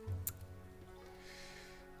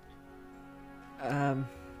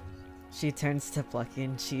 She turns to Plucky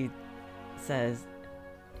and she says,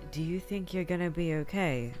 "Do you think you're gonna be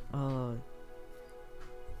okay? Oh,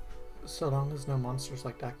 So long as no monsters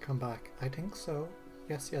like that come back, I think so.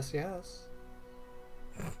 Yes, yes, yes.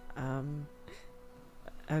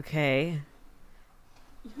 okay."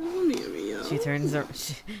 She turns.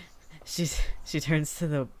 She turns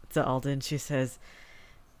to Alden. She says,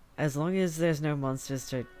 "As long as there's no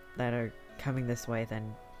monsters that are coming this way,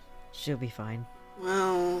 then she'll be fine."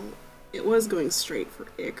 Well, it was going straight for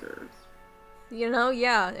Icar. You know,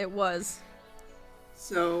 yeah, it was.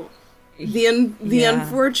 So, the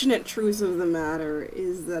unfortunate truth of the matter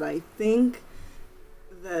is that I think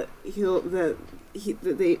that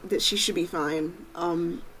that she should be fine.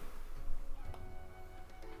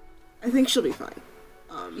 I think she'll be fine.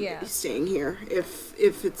 Yeah. Staying here, if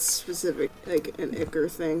it's specific, like an Icar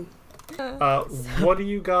thing. What do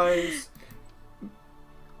you guys?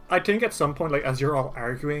 I think at some point, like as you're all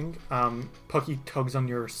arguing, Pucky tugs on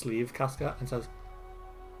your sleeve, Casca, and says,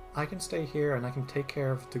 "I can stay here and I can take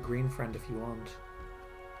care of the green friend if you want."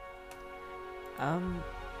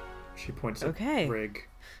 She points at Rig.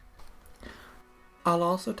 "I'll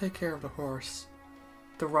also take care of the horse.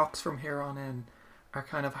 The rocks from here on in are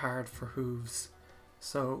kind of hard for hooves,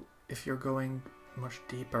 so if you're going much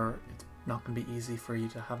deeper, it's not going to be easy for you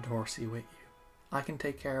to have the horsey with you. I can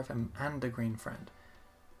take care of him and the green friend."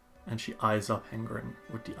 And she eyes up Hengrin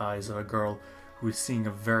with the eyes of a girl who is seeing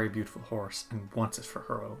a very beautiful horse and wants it for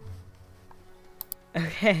her own.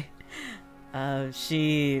 Okay.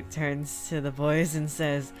 She turns to the boys and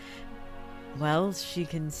says, "Well, she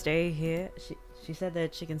can stay here. She said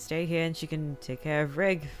that she can stay here and she can take care of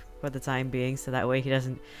Rig for the time being, so that way he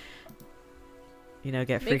doesn't,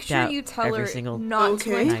 get freaked out. Make sure you tell every her single not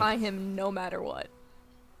to night." untie him no matter what.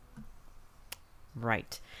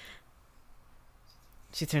 Right.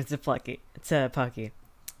 She turns to Pucky.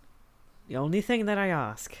 The only thing that I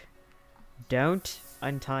ask, don't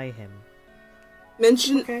untie him.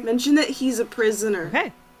 Mention that he's a prisoner.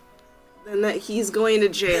 Okay. And that he's going to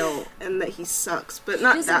jail and that he sucks, but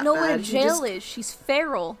not She that doesn't know bad. what a jail is. She's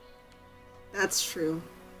feral. That's true.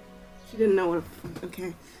 She didn't know what a...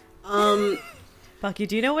 Okay. Pucky,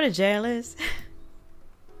 do you know what a jail is?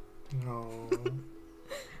 No.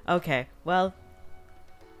 Okay, well,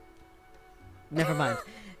 never mind.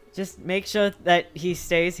 Just make sure that he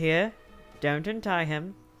stays here. Don't untie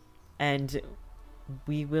him. And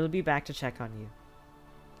we will be back to check on you.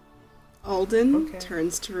 Alden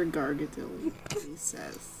turns to Regargadilly and he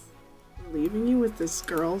says, "We're leaving you with this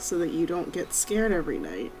girl so that you don't get scared every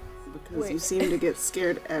night. Because you seem to get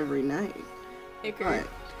scared every night." Icar.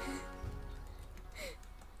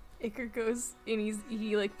 Icar goes and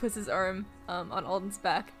he like puts his arm on Alden's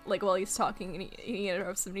back like while he's talking, and he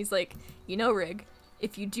interrupts him and he's like, "You know, Rig,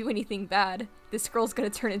 if you do anything bad, this girl's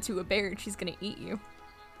gonna turn into a bear and she's gonna eat you."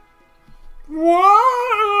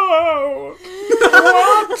 Whoa!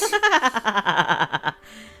 What?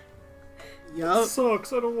 Yup.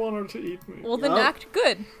 Sucks. I don't want her to eat me. Well, then Yup. act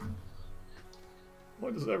good.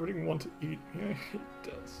 Why does everything want to eat me? I hate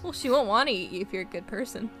this. Well, she won't want to eat you if you're a good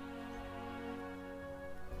person.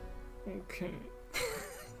 Okay.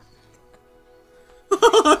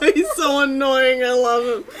 He's so annoying. I love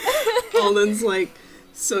him. Alden's like,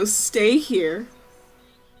 so stay here,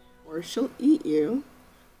 or she'll eat you.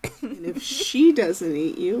 And if she doesn't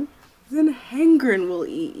eat you, then Hengrin will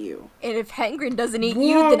eat you. And if Hengrin doesn't eat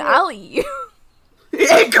you, then I'll eat you.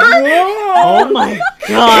 Hengrin! Oh my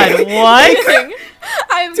god, what?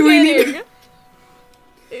 I'm Do we need- kidding.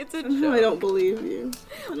 It's a No, I joke. don't believe you.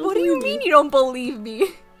 I don't What do you believe mean you don't believe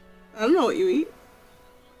me? I don't know what you eat.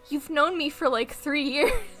 You've known me for like 3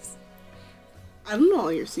 years. I don't know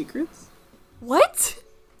all your secrets. What?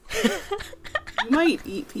 You might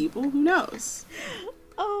eat people. Who knows?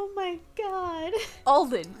 Oh my god.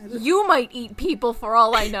 Alden, you might eat people for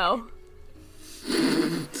all I know.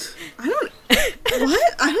 I don't.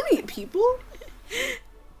 What? I don't eat people.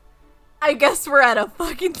 I guess we're at a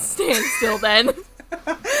fucking standstill then.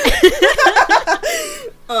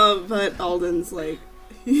 But Alden's like,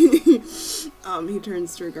 he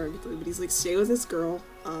turns to her guardedly, but he's like, stay with this girl.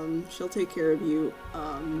 She'll take care of you.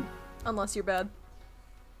 Unless you're bad.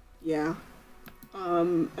 Yeah.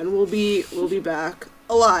 And we'll be back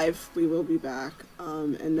alive. We will be back.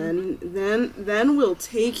 And then we'll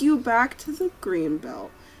take you back to the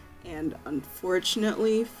Greenbelt. And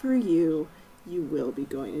unfortunately for you, you will be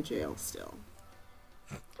going to jail still.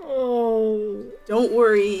 Oh. Don't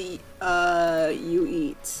worry, you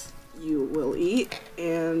eat. You will eat,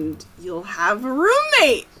 and you'll have a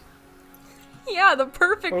roommate! Yeah, the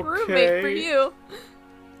perfect roommate for Okay. you.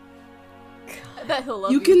 I bet he'll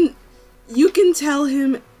love you. You can tell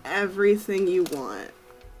him everything you want.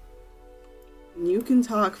 You can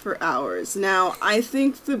talk for hours. Now, I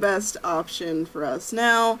think the best option for us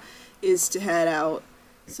now is to head out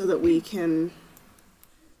so that we can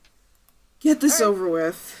get this over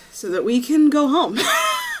with, so that we can go home.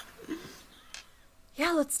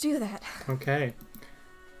 Yeah, let's do that. Okay.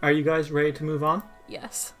 Are you guys ready to move on?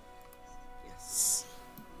 Yes. Yes.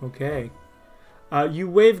 Okay. You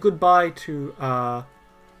wave goodbye to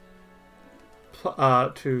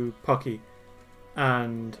Pucky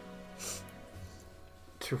and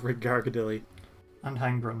to Rigargadilly and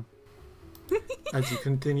Hangbrum as you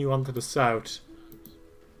continue on to the south.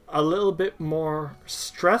 A little bit more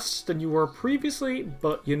stressed than you were previously,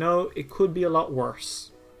 but you know, it could be a lot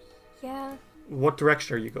worse. Yeah. What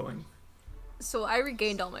direction are you going? So I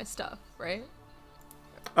regained all my stuff, right?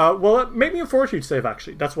 Well, make me a fortitude save,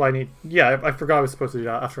 actually. That's why I need... Yeah, I forgot I was supposed to do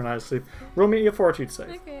that after a night's sleep. Roll me a fortitude save.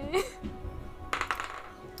 Okay.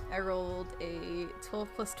 I rolled a 12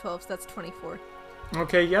 plus 12, so that's 24.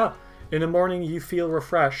 Okay, yeah. In the morning, you feel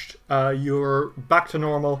refreshed. You're back to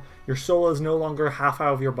normal. Your soul is no longer half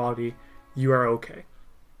out of your body. You are okay.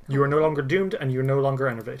 You are no longer doomed, and you're no longer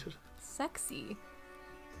enervated. Sexy.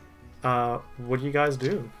 What do you guys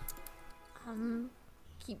do?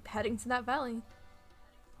 Keep heading to that valley.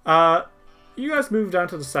 You guys move down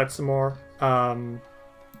to the south some more.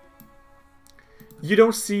 You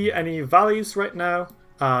don't see any valleys right now,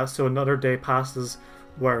 so another day passes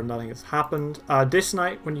where nothing has happened. This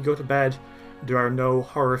night, when you go to bed, there are no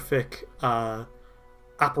horrific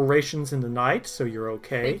apparitions in the night, so you're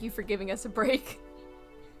okay. Thank you for giving us a break.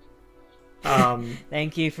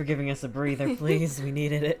 Thank you for giving us a breather, please. We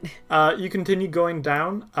needed it. You continue going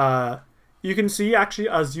down. You can see, actually,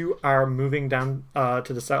 as you are moving down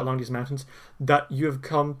to the south along these mountains, that you have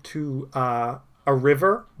come to a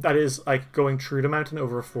river that is like going through the mountain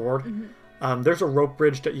over a ford. Mm-hmm. There's a rope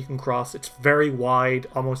bridge that you can cross. It's very wide,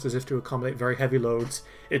 almost as if to accommodate very heavy loads.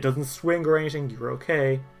 It doesn't swing or anything. You're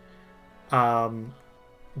okay.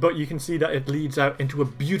 But you can see that it leads out into a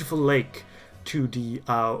beautiful lake to the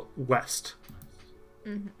west.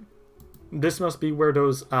 Mm-hmm. This must be where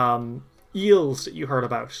those eels that you heard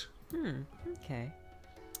about. Okay.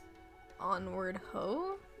 Onward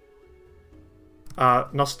ho?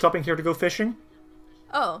 Not stopping here to go fishing?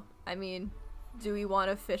 Oh, I mean, do we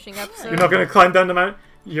want a fishing episode? You're not going to climb down the mountain?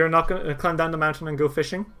 You're not going to climb down the mountain and go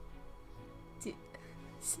fishing? Is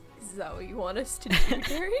that what you want us to do,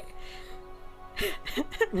 Gary?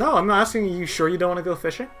 No, I'm not asking you. Sure you don't want to go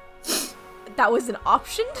fishing? That was an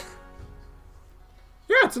option?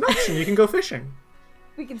 Yeah, it's an option. You can go fishing.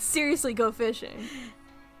 We can seriously go fishing.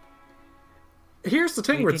 Here's the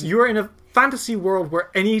thing, We Ritz. can- You are in a fantasy world where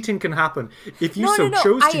anything can happen. If you No,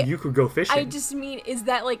 chose to, I- you could go fishing. I just mean, is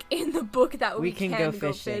that like in the book that we can can go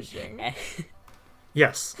go fishing. fishing?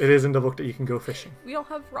 Yes, it is in the book that you can go fishing. We don't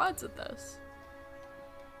have rods with us.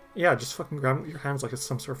 Yeah, just fucking grab it with your hands like it's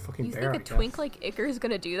some sort of fucking You bear. think a twink like Iker is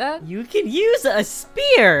gonna do that? You can use a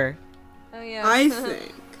spear! Oh yeah. I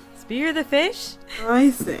think Spear the fish?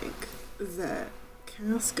 that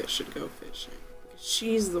Casca should go fishing.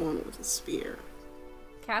 She's the one with the spear.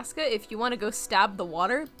 Casca, if you want to go stab the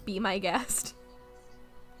water, be my guest.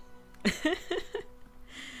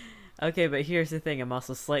 Okay, but here's the thing. I'm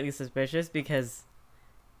also slightly suspicious because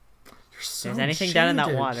You're so there's anything down in that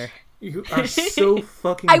jaded. water. You are so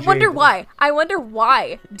fucking I wonder jaded. why. I wonder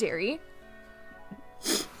why, Derry.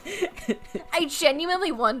 I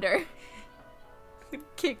genuinely wonder.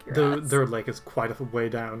 Kick your ass. Their lake is quite a way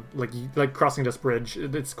down. Like crossing this bridge,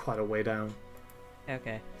 it's quite a way down.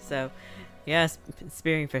 Okay, so, yeah,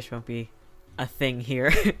 spearing fish won't be a thing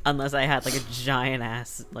here unless I had like a giant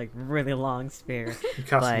ass, like really long spear. You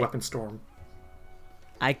cast But- Weapon Storm.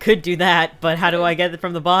 I could do that, but how do I get it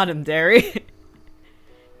from the bottom, Derry?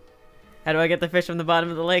 How do I get the fish from the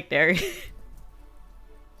bottom of the lake, Derry?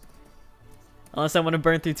 Unless I want to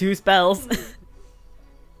burn through 2 spells.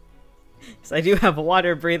 So I do have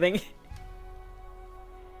water breathing.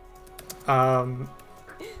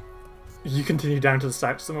 You continue down to the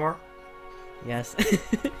south some more. Yes.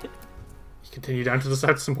 You continue down to the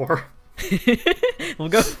south some more. We'll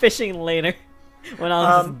go fishing later when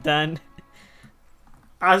all this is done.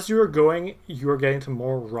 As you are going, you are getting to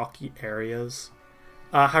more rocky areas.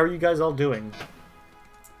 How are you guys all doing?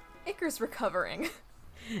 Iker's recovering.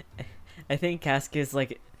 I think Casca is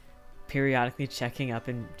like periodically checking up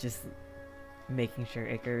and just making sure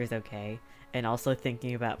Iker is okay. And also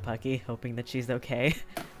thinking about Pucky, hoping that she's okay.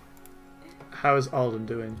 How is Alden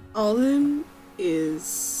doing? Alden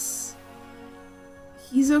is...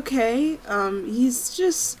 He's okay. He's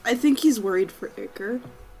just... I think he's worried for Iker.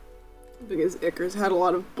 Because Iker's had a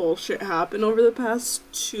lot of bullshit happen over the past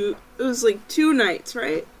 2... It was like 2 nights,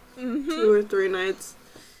 right? Mm-hmm. 2 or 3 nights.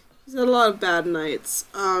 He's had a lot of bad nights.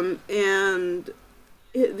 And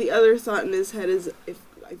the other thought in his head is if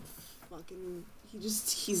I fucking...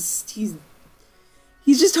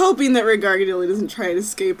 He's just hoping that Regargadilly doesn't try and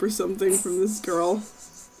escape or something from this girl.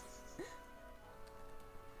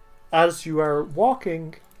 As you are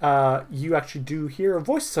walking, you actually do hear a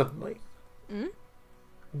voice suddenly. Mm?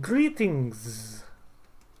 Greetings,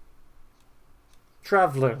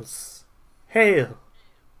 travelers. Hail.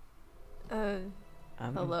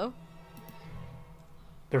 Hello?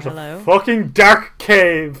 There's Hello? a fucking dark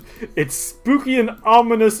cave. It's spooky and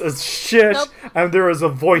ominous as shit, Nope. and there is a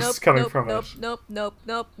voice coming from nope,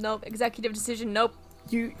 it. Nope. Executive decision, nope.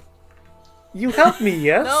 You help me,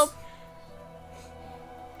 yes? Nope.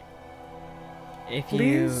 If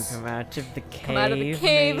Please? you come out of the cave, out of the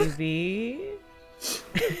cave. maybe.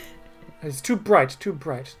 It's too bright, too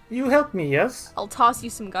bright. You help me, yes? I'll toss you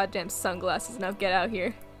some goddamn sunglasses. Now get out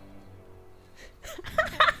here.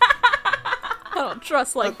 I don't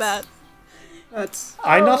trust like that. That's...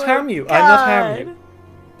 I not my harm you. I not harm you. God.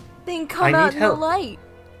 Then I come out need in help. the light.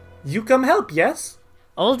 You come help, yes?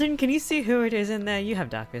 Alden, can you see who it is in there? You have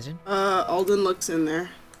dark vision. Alden looks in there.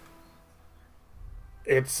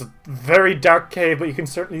 It's a very dark cave, but you can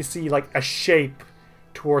certainly see like a shape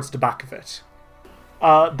towards the back of it.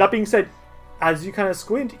 That being said, as you kind of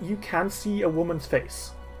squint, you can see a woman's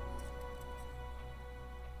face.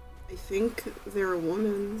 I think they're a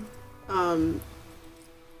woman.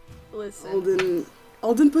 Listen.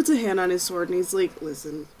 Alden puts a hand on his sword and he's like,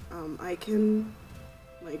 listen, I can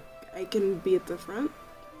be at the front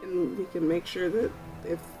and we can make sure that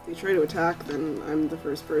if they try to attack, then I'm the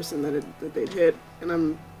first person that they'd hit, and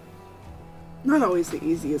I'm not always the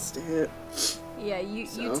easiest to hit. Yeah, you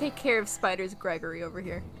So. take care of Spider's Gregory over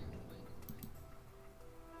here.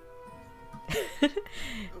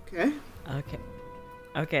 Okay.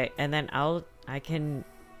 Okay, and then I can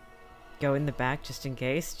go in the back just in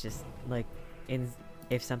case, just like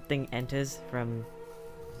if something enters from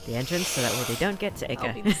the entrance, so that way they don't get to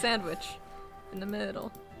I'll be Ica. the sandwich in the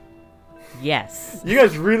middle. Yes. You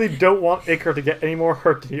guys really don't want Iker to get any more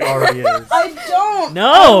hurt than he already is. I don't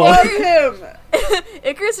No. love him.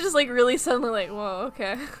 Icarus is just like really suddenly like, whoa,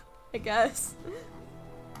 okay, I guess.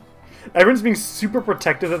 Everyone's being super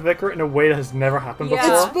protective of Iker in a way that has never happened Yeah.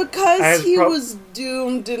 before. It's because And he prob- was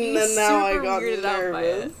doomed, and He's then now I super got weirded out by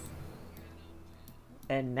nervous. it.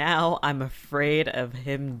 And now I'm afraid of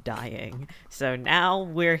him dying. So now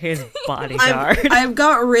we're his I've, bodyguard. I've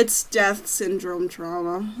got Ritz death syndrome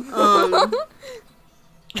trauma.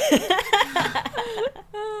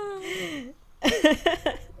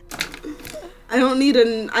 I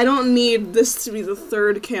don't need this to be the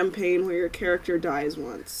 3rd campaign where your character dies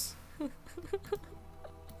once.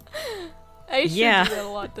 I should Yeah. do that a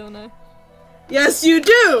lot, don't I? Yes, you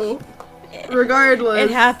do. Regardless,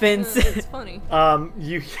 It happens. It's funny.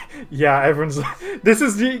 Yeah, everyone's. This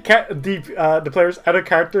is the player's out of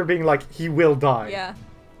character being like, he will die. Yeah.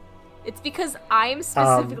 It's because I'm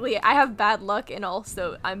specifically I have bad luck and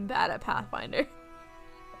also I'm bad at Pathfinder.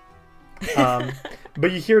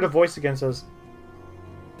 But you hear the voice again says,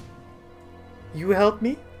 "You help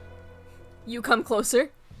me? You come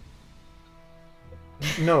closer?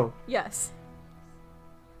 No, Yes.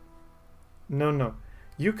 no.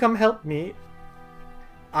 You come help me.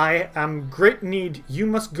 I am great need. You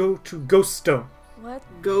must go to Ghost Stone. What?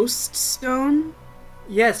 Ghost Stone.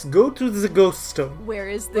 Yes, go to the Ghost Stone. Where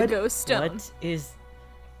is the ghost stone?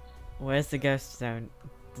 Where's the ghost zone?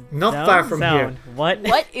 Not far from here. What?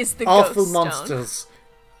 What is the Awful ghost monsters.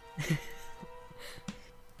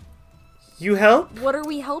 You help? stone? What are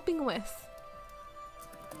we helping with?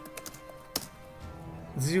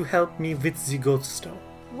 You help me with the Ghost Stone.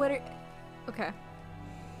 What are... Okay.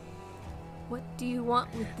 What do you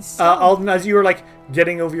want with the stone? Alden, as you are like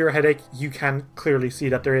getting over your headache, you can clearly see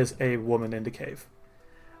that there is a woman in the cave.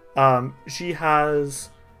 She's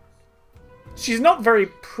not very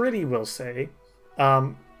pretty, we'll say.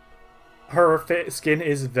 Her skin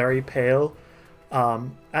is very pale,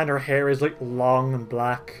 and her hair is like long and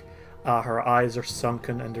black. Her eyes are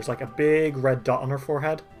sunken, and there's like a big red dot on her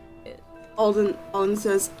forehead. Alden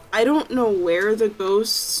says, "I don't know where the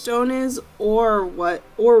ghost stone is, or what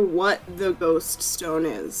the ghost stone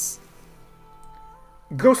is."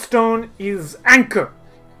 Ghost Stone is anchor,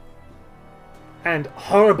 and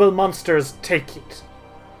horrible monsters take it.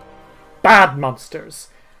 Bad monsters.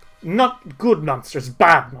 Not good monsters,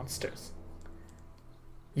 bad monsters.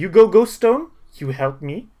 You go Ghost Stone, you help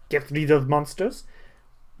me get rid of monsters.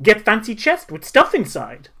 Get fancy chest with stuff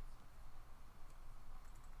inside.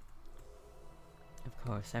 Of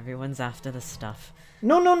course, everyone's after the stuff.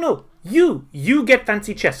 No. You get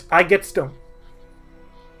fancy chest. I get stone.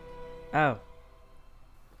 Oh.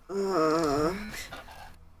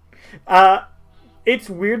 It's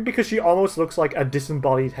weird because she almost looks like a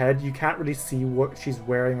disembodied head. You can't really see what she's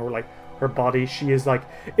wearing or like her body. She is like,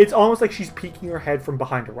 it's almost like she's peeking her head from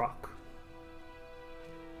behind a rock.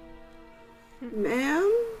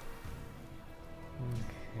 Ma'am?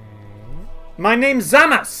 My name's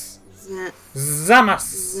Zamas.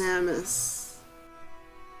 Zamas. Zamus.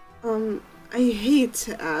 I hate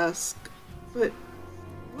to ask, but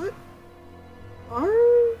what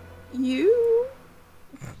are you?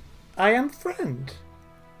 I am friend.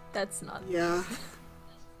 That's not... Yeah.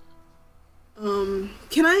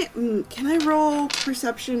 Can I roll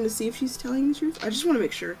perception to see if she's telling the truth? I just want to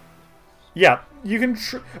make sure. Yeah, you can.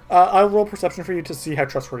 I'll roll perception for you to see how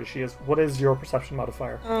trustworthy she is. What is your perception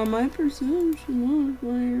modifier? My perception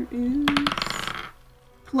modifier is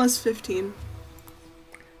plus 15.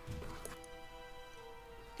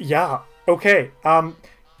 Yeah. Okay.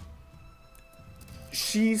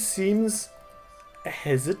 She seems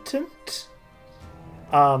hesitant.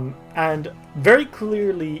 And very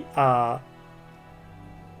clearly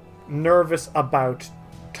nervous about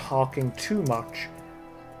talking too much.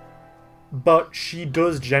 But she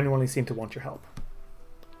does genuinely seem to want your help.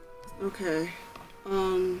 Okay.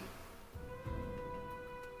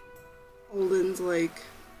 Alden's like,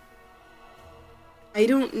 I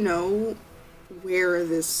don't know where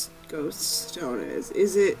this ghost stone is.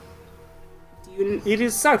 Is it... It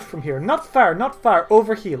is south from here. Not far,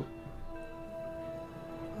 over hill.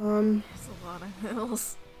 There's a lot of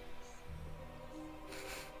hills.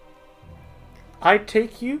 I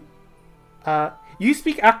take you. You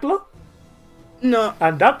speak Aklo? No.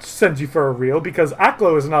 And that sends you for a reel, because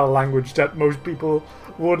Aklo is not a language that most people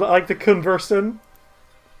would like to converse in.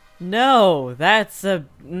 No, that's a...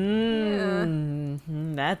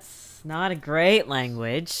 that's not a great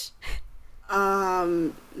language.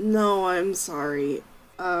 No, I'm sorry.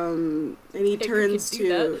 And he turns can do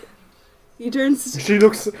to... He turns to... She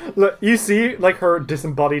looks... You see, like, her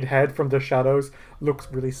disembodied head from the shadows looks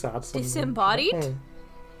really sad. Disembodied? Oh.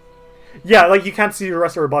 Yeah, like, you can't see the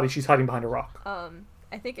rest of her body. She's hiding behind a rock.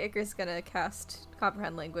 I think Icarus gonna cast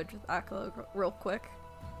Comprehend Language with Aklo real quick.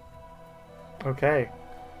 Okay.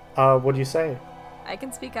 What do you say? I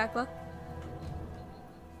can speak Aklo.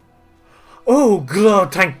 Oh,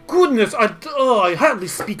 God, thank goodness! I hardly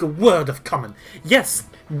speak a word of common. Yes,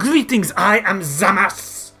 greetings, I am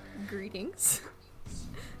Zamas. Greetings.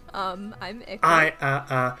 I'm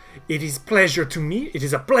Icarus. It is pleasure to meet. It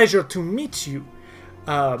is a pleasure to meet you.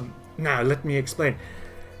 Now, let me explain.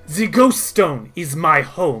 The Ghost Stone is my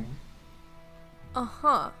home.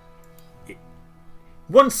 Uh-huh.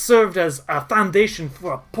 once served as a foundation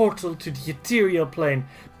for a portal to the ethereal plane,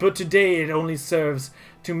 but today it only serves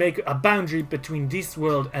to make a boundary between this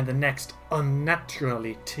world and the next,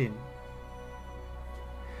 unnaturally thin.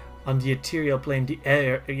 On the ethereal plane, the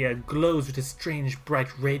area glows with a strange bright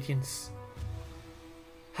radiance.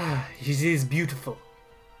 It is beautiful.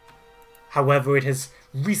 However, it has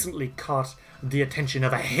recently caught the attention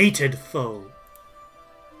of a hated foe.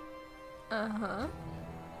 Uh-huh.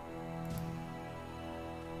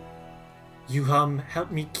 You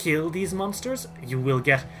help me kill these monsters? You will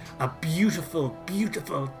get a beautiful,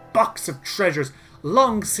 beautiful box of treasures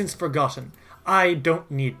long since forgotten. I don't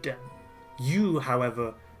need them. You,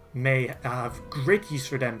 however, may have great use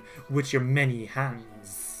for them with your many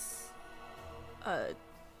hands.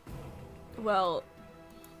 Well,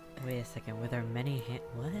 Wait a second, with our many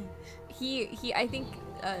what? he I think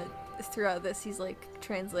throughout this he's like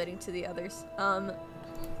translating to the others.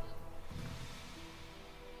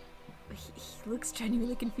 He looks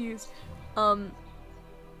genuinely confused.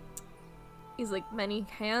 He's like, many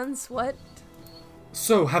hands? What?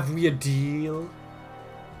 So, have we a deal?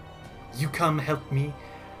 You come help me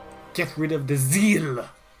get rid of the zeal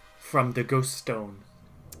from the ghost stone,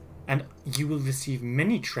 and you will receive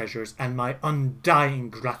many treasures and my undying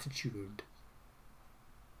gratitude.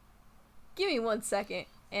 Give me 1 second.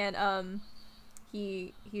 And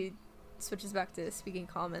he switches back to speaking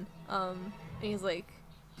common. And he's like,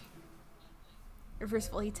 first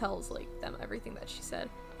of all, he tells like them everything that she said.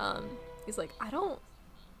 He's like, I don't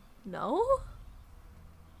know.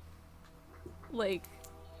 Like,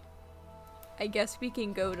 I guess we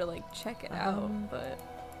can go to like check it out, but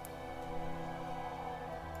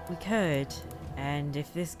We could, and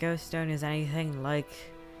if this ghost stone is anything like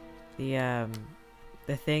the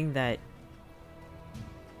thing that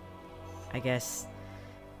I guess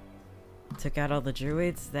took out all the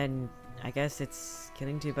druids, then I guess it's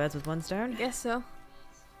killing two birds with one stone. I guess so.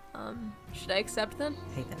 Should I accept then?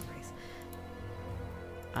 Hate that phrase.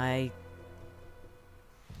 I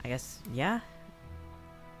guess, yeah.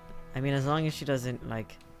 I mean, as long as she doesn't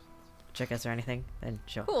like trick us or anything, then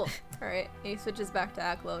sure. Cool. Alright. And he switches back to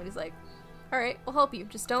Aklo and he's like, alright, we'll help you.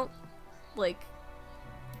 Just don't, like,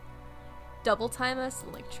 double time us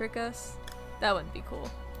and, like, trick us. That wouldn't be cool.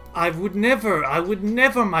 I would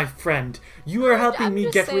never, my friend. You are helping I'm me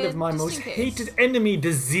just get rid saying, of my just most in case. hated enemy,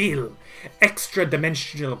 the zeal.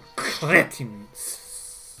 Extra-dimensional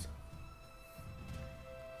cretins.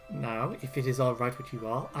 Now, if it is alright with you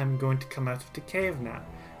all, I'm going to come out of the cave now.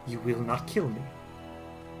 You will not kill me.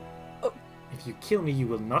 Oh. If you kill me, you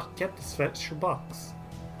will not get the special box.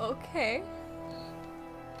 Okay.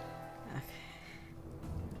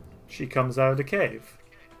 She comes out of the cave.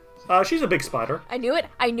 She's a big spider. I knew it.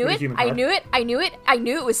 I knew With a it. human I head. knew it. I knew it. I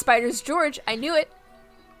knew it was Spiders George. I knew it.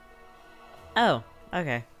 Oh,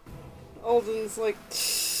 okay. Alden's like,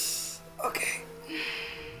 okay.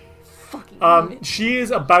 Fucking knew it. She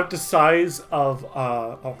is about the size of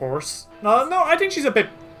a horse. No, I think she's a bit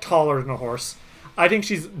taller than a horse. I think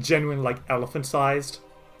she's genuine, like, elephant-sized.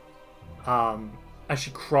 As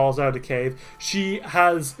she crawls out of the cave, she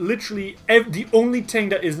has literally the only thing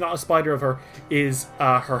that is not a spider of her is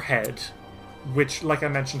her head, which, like I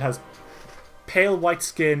mentioned, has pale white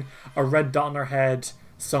skin, a red dot on her head,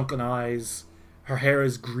 sunken eyes. Her hair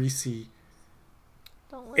is greasy.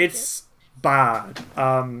 Don't like It's bad. it.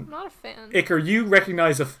 I'm not a fan. Iker, you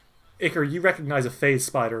recognize a phase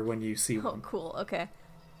spider when you see Oh, one. cool. Okay.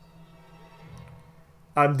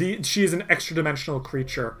 She is an extra-dimensional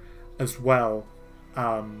creature as well,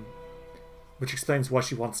 which explains why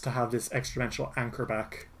she wants to have this extra-dimensional anchor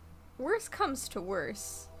back. Worst comes to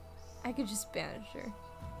worse, I could just banish her.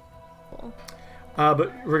 Cool.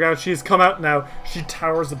 But regardless, she's come out now. She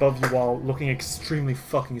towers above you all, looking extremely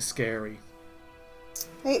fucking scary.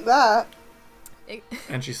 Hate that.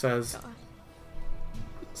 And she says, God.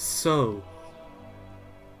 "So,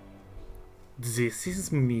 this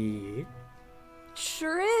is me."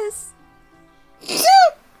 Sure is.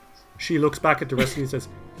 She looks back at the rest of you and says,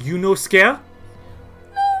 "You no scare?"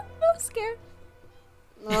 No scared.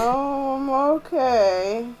 No, I'm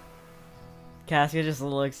okay. Cassia just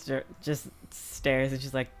looks, just stares, and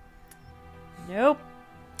she's like, "Nope."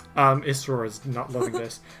 Isra is not loving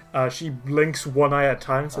this. She blinks one eye at a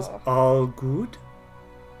time and says, "All good?"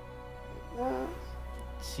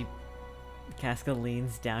 Casca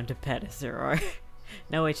leans down to pet Isseror.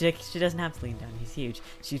 No, wait, she doesn't have to lean down. He's huge.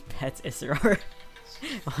 She pets Isseror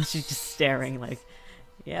while she's just staring like,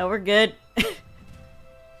 yeah, we're good.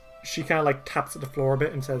 She kind of like taps at the floor a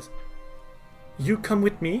bit and says, "You come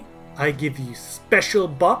with me. I give you special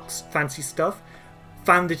box, fancy stuff.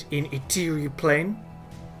 Found it in ethereal plane.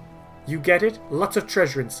 You get it? Lots of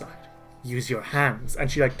treasure inside. Use your hands. And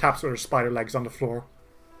she like taps with her spider legs on the floor.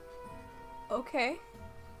 Okay.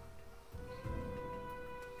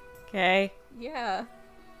 Okay. Yeah.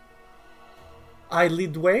 I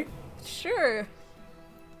lead the way. Sure.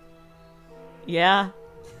 Yeah.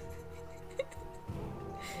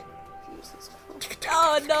 Jesus Christ.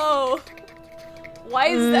 Oh no. Why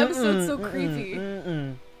is the episode so creepy?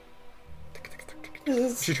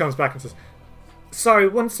 She comes back and says, "Sorry,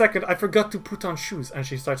 1 second, I forgot to put on shoes." And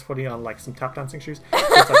she starts putting on like some tap dancing shoes. So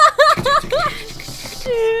it's like,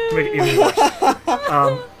 to make it even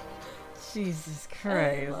worse. Jesus I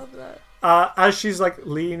Christ. love that. As she's like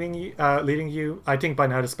leading you, I think by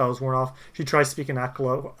now the spell's worn off. She tries speaking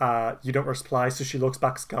Aklo. You don't reply, so she looks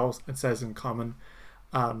back, scowls, and says in common,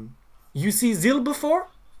 "You see Zil before?"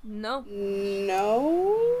 No.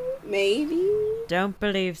 No, maybe. Don't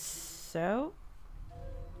believe so.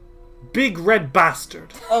 Big red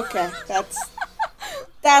bastard. Okay,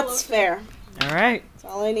 that's fair. Alright. That's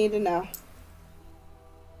all I need to know.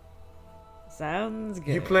 Sounds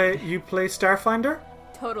good. You play Starfinder?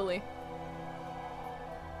 Totally.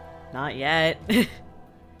 Not yet.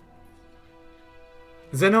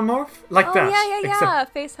 Xenomorph? Like Oh that. yeah.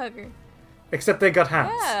 Face hugger. Except they got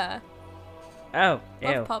hands. Yeah. Oh, ew.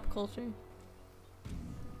 Love pop culture.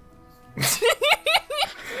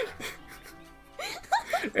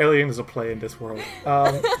 Alien is a play in this world.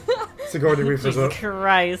 Sigourney Weaver is Jesus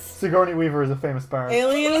Christ. Sigourney Weaver is a famous bard.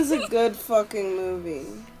 Alien is a good fucking movie.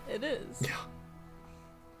 It is.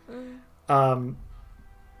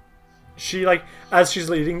 She like as she's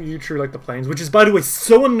leading you through like the planes, which is by the way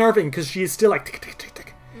so unnerving because she is still like tick tick tick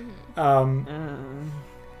tick.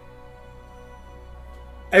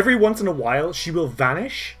 Every once in a while she will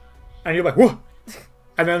vanish, and you're like whoa,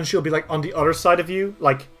 and then she'll be like on the other side of you,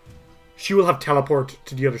 like she will have teleport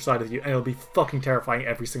to the other side of you, and it'll be fucking terrifying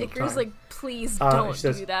every single Icarus time. like, please don't she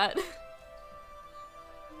says- do that.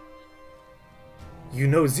 You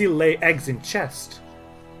know Zil lay eggs in chest.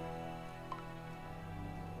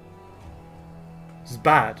 It's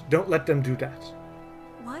bad. Don't let them do that.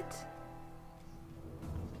 What?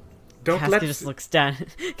 Don't Casca let. just looks down.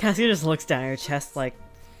 Casca just looks down at her chest like,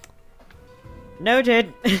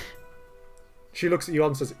 noted. She looks at you all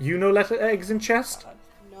and says, "You know let eggs in chest.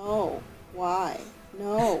 No. Why?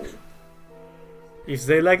 No. If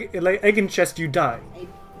they lay egg in chest, you die." I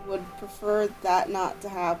would prefer that not to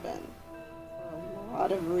happen. For a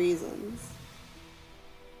lot of reasons.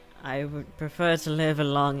 I would prefer to live a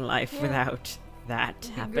long life without that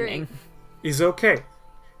happening. great. Is okay.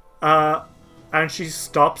 And she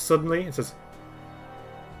stops suddenly and says,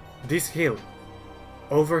 "This hill.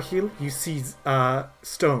 Over hill, you see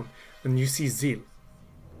stone, and you see Zil."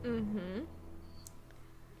 Mm-hmm.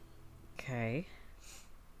 Okay.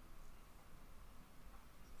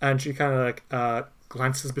 And she kind of like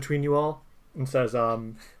glances between you all and says,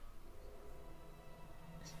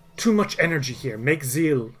 "Too much energy here. Make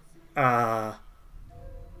Zil." And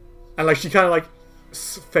like she kind of like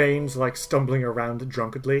feigns like stumbling around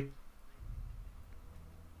drunkenly.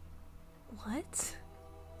 What?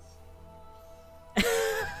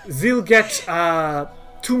 Zil get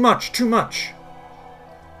too much.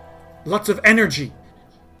 Lots of energy.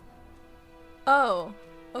 Oh,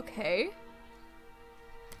 okay.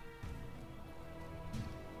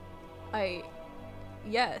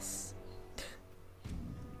 Yes.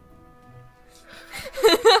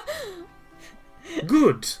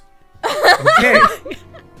 Good. Okay.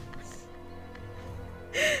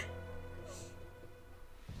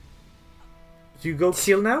 You go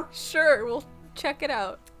kill now? Sure, we'll check it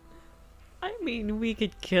out. I mean, we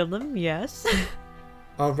could kill him, yes.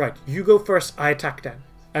 Alright, you go first, I attack then.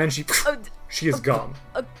 And then she is gone.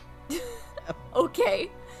 Okay.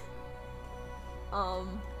 How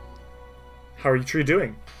are you three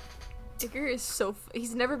doing? Iker is so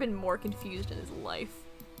he's never been more confused in his life.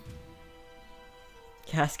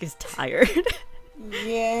 Casca's tired.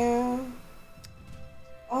 Yeah.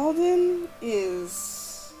 Alden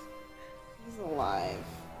is... He's alive.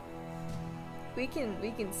 We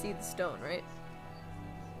can see the stone, right?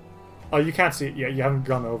 Oh, you can't see it yet. You haven't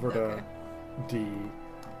gone over Okay. the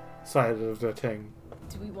side of the thing.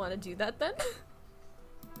 Do we want to do that then?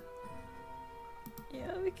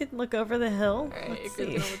 Yeah, we could look over the hill. Alright, Let's Iker's see.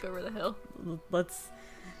 gonna look over the hill. Let's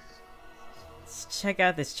check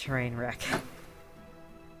out this train wreck.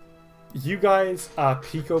 You guys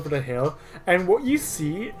peek over the hill, and what you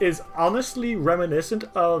see is honestly reminiscent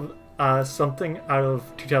of something out of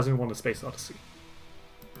 2001: A Space Odyssey.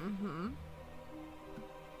 Mm-hmm.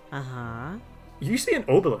 Uh-huh. You see an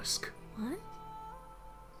obelisk. What?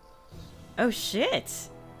 Oh, shit.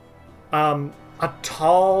 a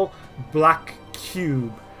tall black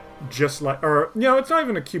cube, just like, or it's not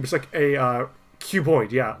even a cube. It's like a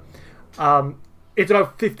cuboid. Yeah, it's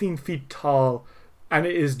about 15 feet tall, and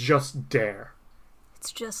it is just there.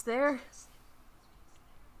 It's just there.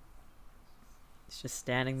 It's just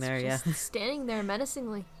standing there, Just standing there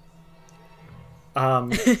menacingly.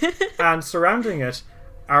 And surrounding it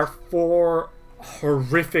are 4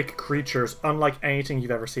 horrific creatures, unlike anything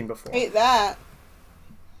you've ever seen before. Hate that.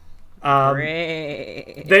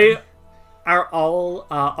 Great. They are all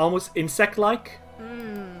almost insect-like.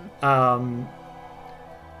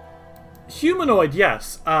 Humanoid,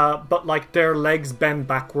 yes, but like their legs bend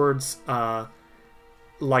backwards,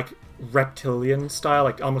 like reptilian style,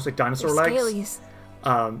 like almost like dinosaur legs.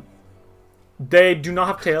 Scalies. They do not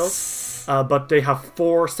have tails, but they have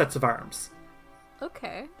 4 sets of arms.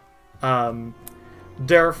 Okay.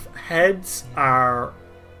 Their heads are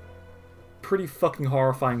pretty fucking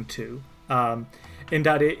horrifying too. In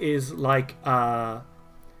that it is like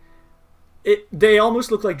they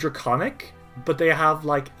almost look like draconic, but they have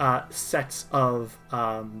like sets of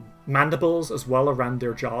mandibles as well around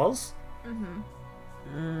their jaws.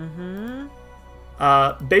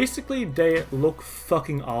 Basically, they look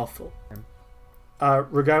fucking awful.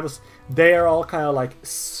 Regardless, they are all kind of like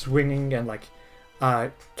swinging and like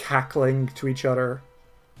cackling to each other.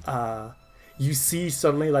 You see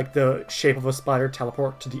suddenly like the shape of a spider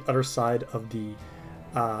teleport to the other side of the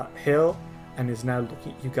hill, and is now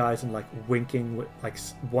looking at you guys and like winking with like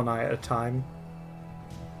one eye at a time.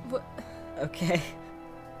 What? Okay.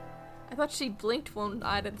 I thought she blinked one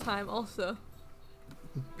eye at a time also.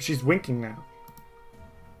 She's winking now.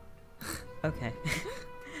 Okay.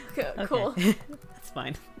 Okay, cool. That's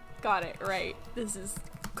fine. Got it, right. This is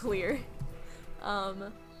clear.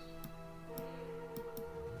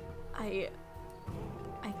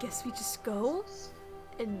 I guess we just go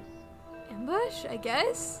and ambush, I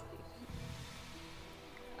guess?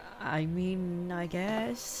 I mean, I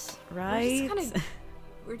guess, right?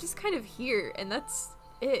 We're just kind of here, and that's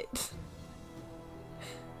it.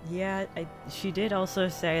 Yeah, she did also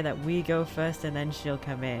say that we go first and then she'll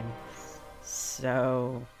come in.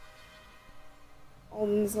 So...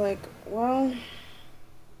 Alden's like, well...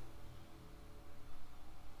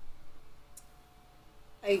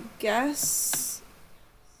 I guess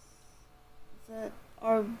that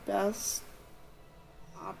our best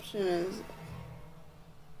option is...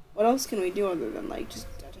 What else can we do other than, like, just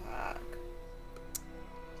attack?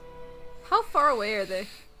 How far away are they?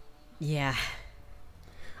 Yeah.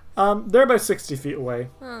 They're about 60 feet away.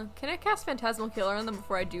 Can I cast Phantasmal Killer on them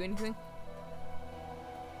before I do anything?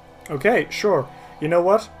 Okay, sure. You know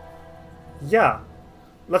what? Yeah.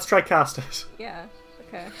 Let's try cast it. Yeah,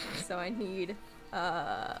 okay. So I need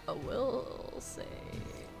a will save.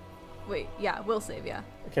 Wait, yeah, will save, yeah.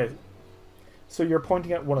 Okay. So you're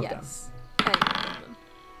pointing at one of them. Yes. Any one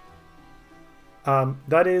of them.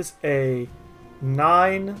 That is a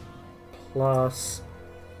 9 plus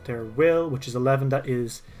their will, which is 11. That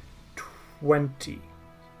is 20.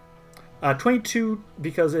 22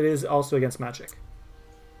 because it is also against magic.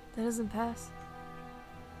 That doesn't pass.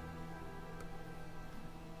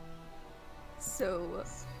 So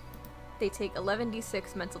they take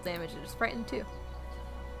 11d6 mental damage and just frightened too.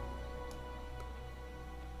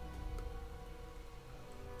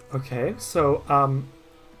 Okay, so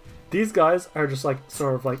these guys are just like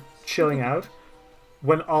sort of like chilling out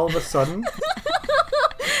when all of a sudden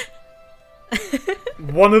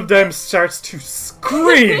one of them starts to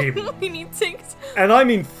scream. And he takes And I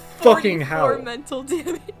mean fucking 44 hell. mental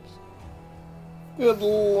damage. Good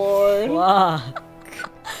lord. Fuck.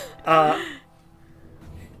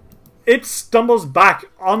 It stumbles back,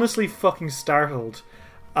 honestly fucking startled,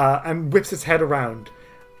 and whips its head around,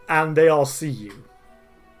 and they all see you.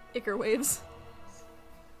 Ichor waves.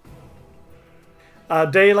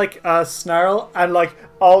 They like snarl and like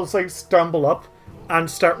all like stumble up and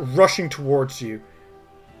start rushing towards you.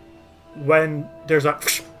 When there's a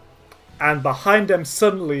and behind them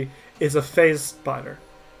suddenly is a phase spider,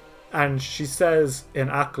 and she says in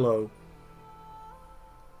Aklo,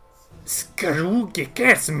 "Screw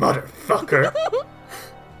ass, motherfucker."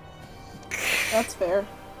 That's fair.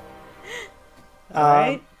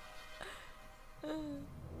 Alright.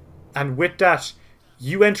 And with that,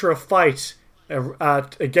 you enter a fight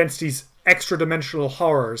against these extra-dimensional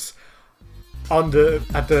horrors at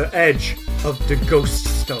the edge of the ghost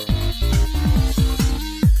stone.